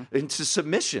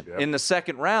submission in the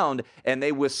second round, and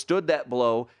they withstood that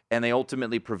blow, and they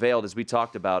ultimately prevailed, as we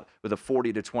talked about, with a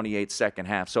 40-28 second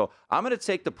half. So I'm going to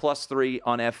take the +3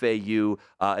 on FAU.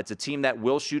 It's a team that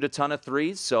will shoot a ton of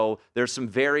threes, so there's some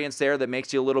variance there that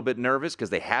makes you a little bit nervous because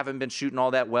they haven't been shooting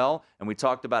all that well. And we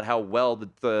talked about how well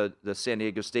the San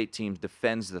Diego State team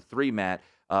defends the 3, Matt,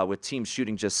 with teams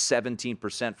shooting just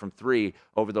 17% from 3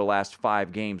 over the last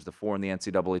 5 games, the 4 in the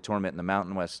NCAA tournament and the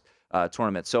Mountain West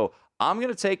tournament. So I'm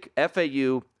going to take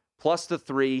FAU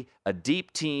 +3, a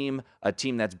deep team, a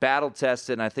team that's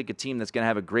battle-tested, and I think a team that's going to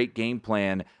have a great game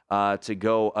plan to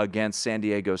go against San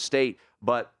Diego State.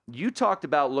 But you talked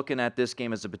about looking at this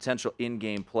game as a potential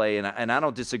in-game play, and I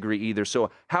don't disagree either.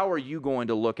 So how are you going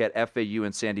to look at FAU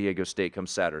and San Diego State come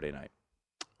Saturday night?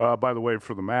 By the way,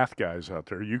 for the math guys out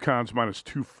there, UConn's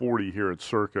 -240 here at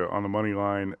Circa on the money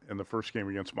line in the first game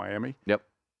against Miami. Yep.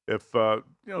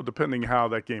 if depending how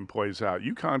that game plays out,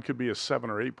 UConn could be a 7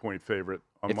 or 8 point favorite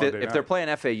on Monday night. If they're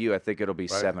playing FAU, I think it'll be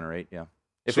 7 or 8. Yeah.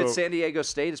 If it's San Diego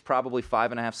State, it's probably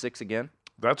 5.5, 6 again.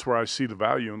 That's where I see the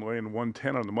value in laying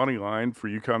 110 on the money line for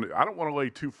UConn. I don't want to lay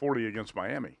 240 against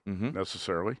Miami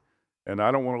necessarily, and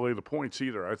I don't want to lay the points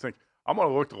either. I think I'm going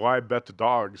to look to live bet the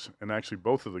dogs in actually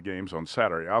both of the games on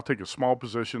Saturday. I'll take a small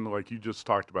position like you just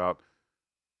talked about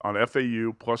on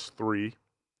FAU +3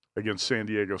 against San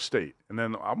Diego State. And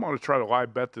then I'm going to try to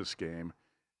live bet this game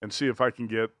and see if I can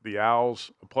get the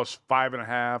Owls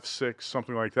 +5.5, 6,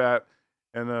 something like that,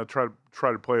 and try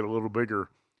to play it a little bigger.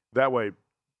 That way,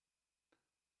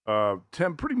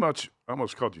 Tim, pretty much, I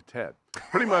almost called you Ted.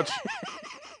 Pretty much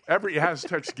every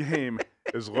Aztecs game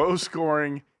is low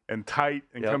scoring and tight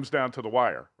and comes down to the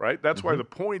wire, right? That's why the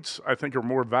points, I think, are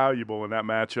more valuable in that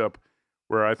matchup,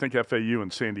 where I think FAU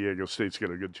and San Diego State's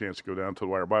got a good chance to go down to the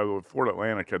wire. By the way, Florida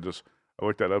Atlantic, I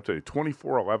looked that up today,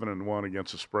 24-11-1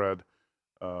 against the spread.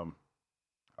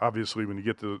 Obviously, when you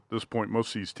get to this point,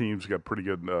 most of these teams got pretty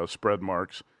good spread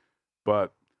marks.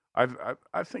 But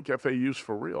I think FAU's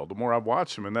for real. The more I've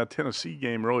watched them, and that Tennessee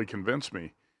game really convinced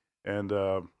me, and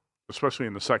especially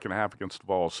in the second half against the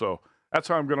Vols. So that's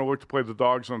how I'm going to look to play the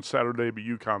dogs on Saturday, but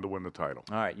UConn to win the title.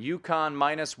 All right, UConn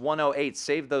 -108.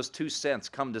 Save those 2 cents.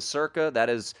 Come to Circa. That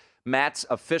is Matt's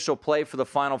official play for the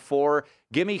Final Four.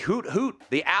 Give me Hoot,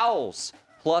 the Owls,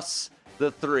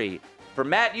 +3. For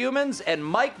Matt Youmans and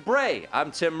Mike Brey,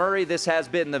 I'm Tim Murray. This has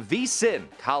been the VSiN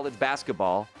College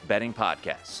Basketball Betting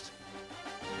Podcast.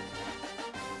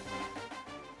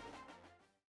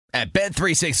 At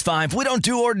Bet365, we don't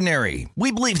do ordinary.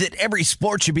 We believe that every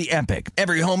sport should be epic.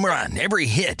 Every home run, every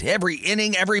hit, every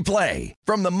inning, every play.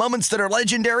 From the moments that are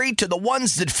legendary to the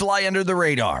ones that fly under the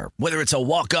radar. Whether it's a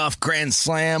walk-off grand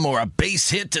slam or a base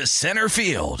hit to center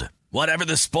field. Whatever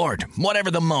the sport, whatever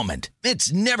the moment.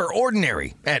 It's never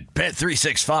ordinary at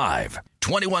Bet365.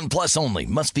 21 plus only.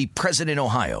 Must be present in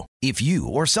Ohio. If you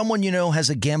or someone you know has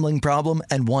a gambling problem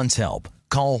and wants help,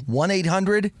 call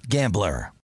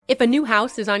 1-800-GAMBLER. If a new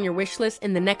house is on your wish list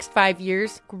in the next 5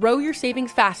 years, grow your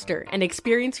savings faster and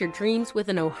experience your dreams with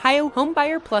an Ohio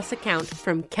Homebuyer Plus account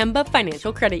from Kemba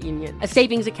Financial Credit Union. A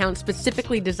savings account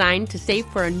specifically designed to save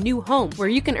for a new home, where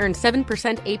you can earn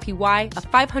 7% APY, a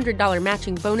 $500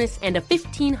 matching bonus, and a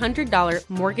 $1,500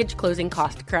 mortgage closing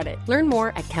cost credit. Learn more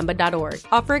at Kemba.org.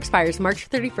 Offer expires March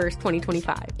 31st,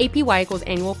 2025. APY equals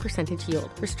annual percentage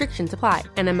yield. Restrictions apply.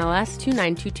 NMLS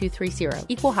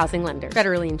 292230. Equal housing lender.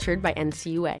 Federally insured by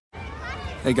NCUA.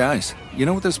 Hey guys, you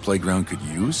know what this playground could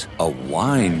use? A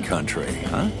wine country,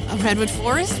 huh? A redwood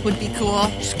forest would be cool.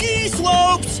 Ski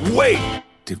slopes! Wait!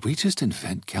 Did we just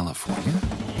invent California?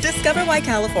 Discover why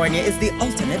California is the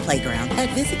ultimate playground at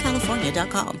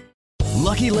visitcalifornia.com.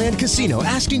 Lucky Land Casino,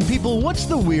 asking people, what's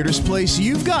the weirdest place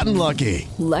you've gotten lucky?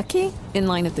 Lucky? In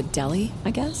line at the deli, I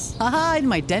guess? Aha, in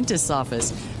my dentist's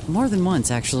office. More than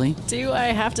once, actually. Do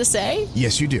I have to say?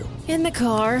 Yes, you do. In the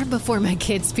car before my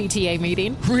kids' PTA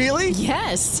meeting. Really?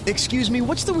 Yes. Excuse me,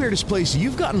 what's the weirdest place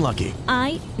you've gotten lucky?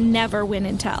 I never win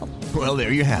and tell. Well,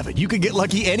 there you have it. You can get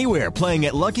lucky anywhere, playing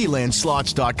at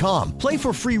LuckyLandSlots.com. Play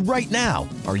for free right now.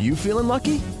 Are you feeling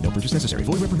lucky? No purchase necessary.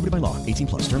 Void where prohibited by law. 18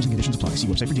 plus. Terms and conditions apply. See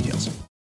website for details.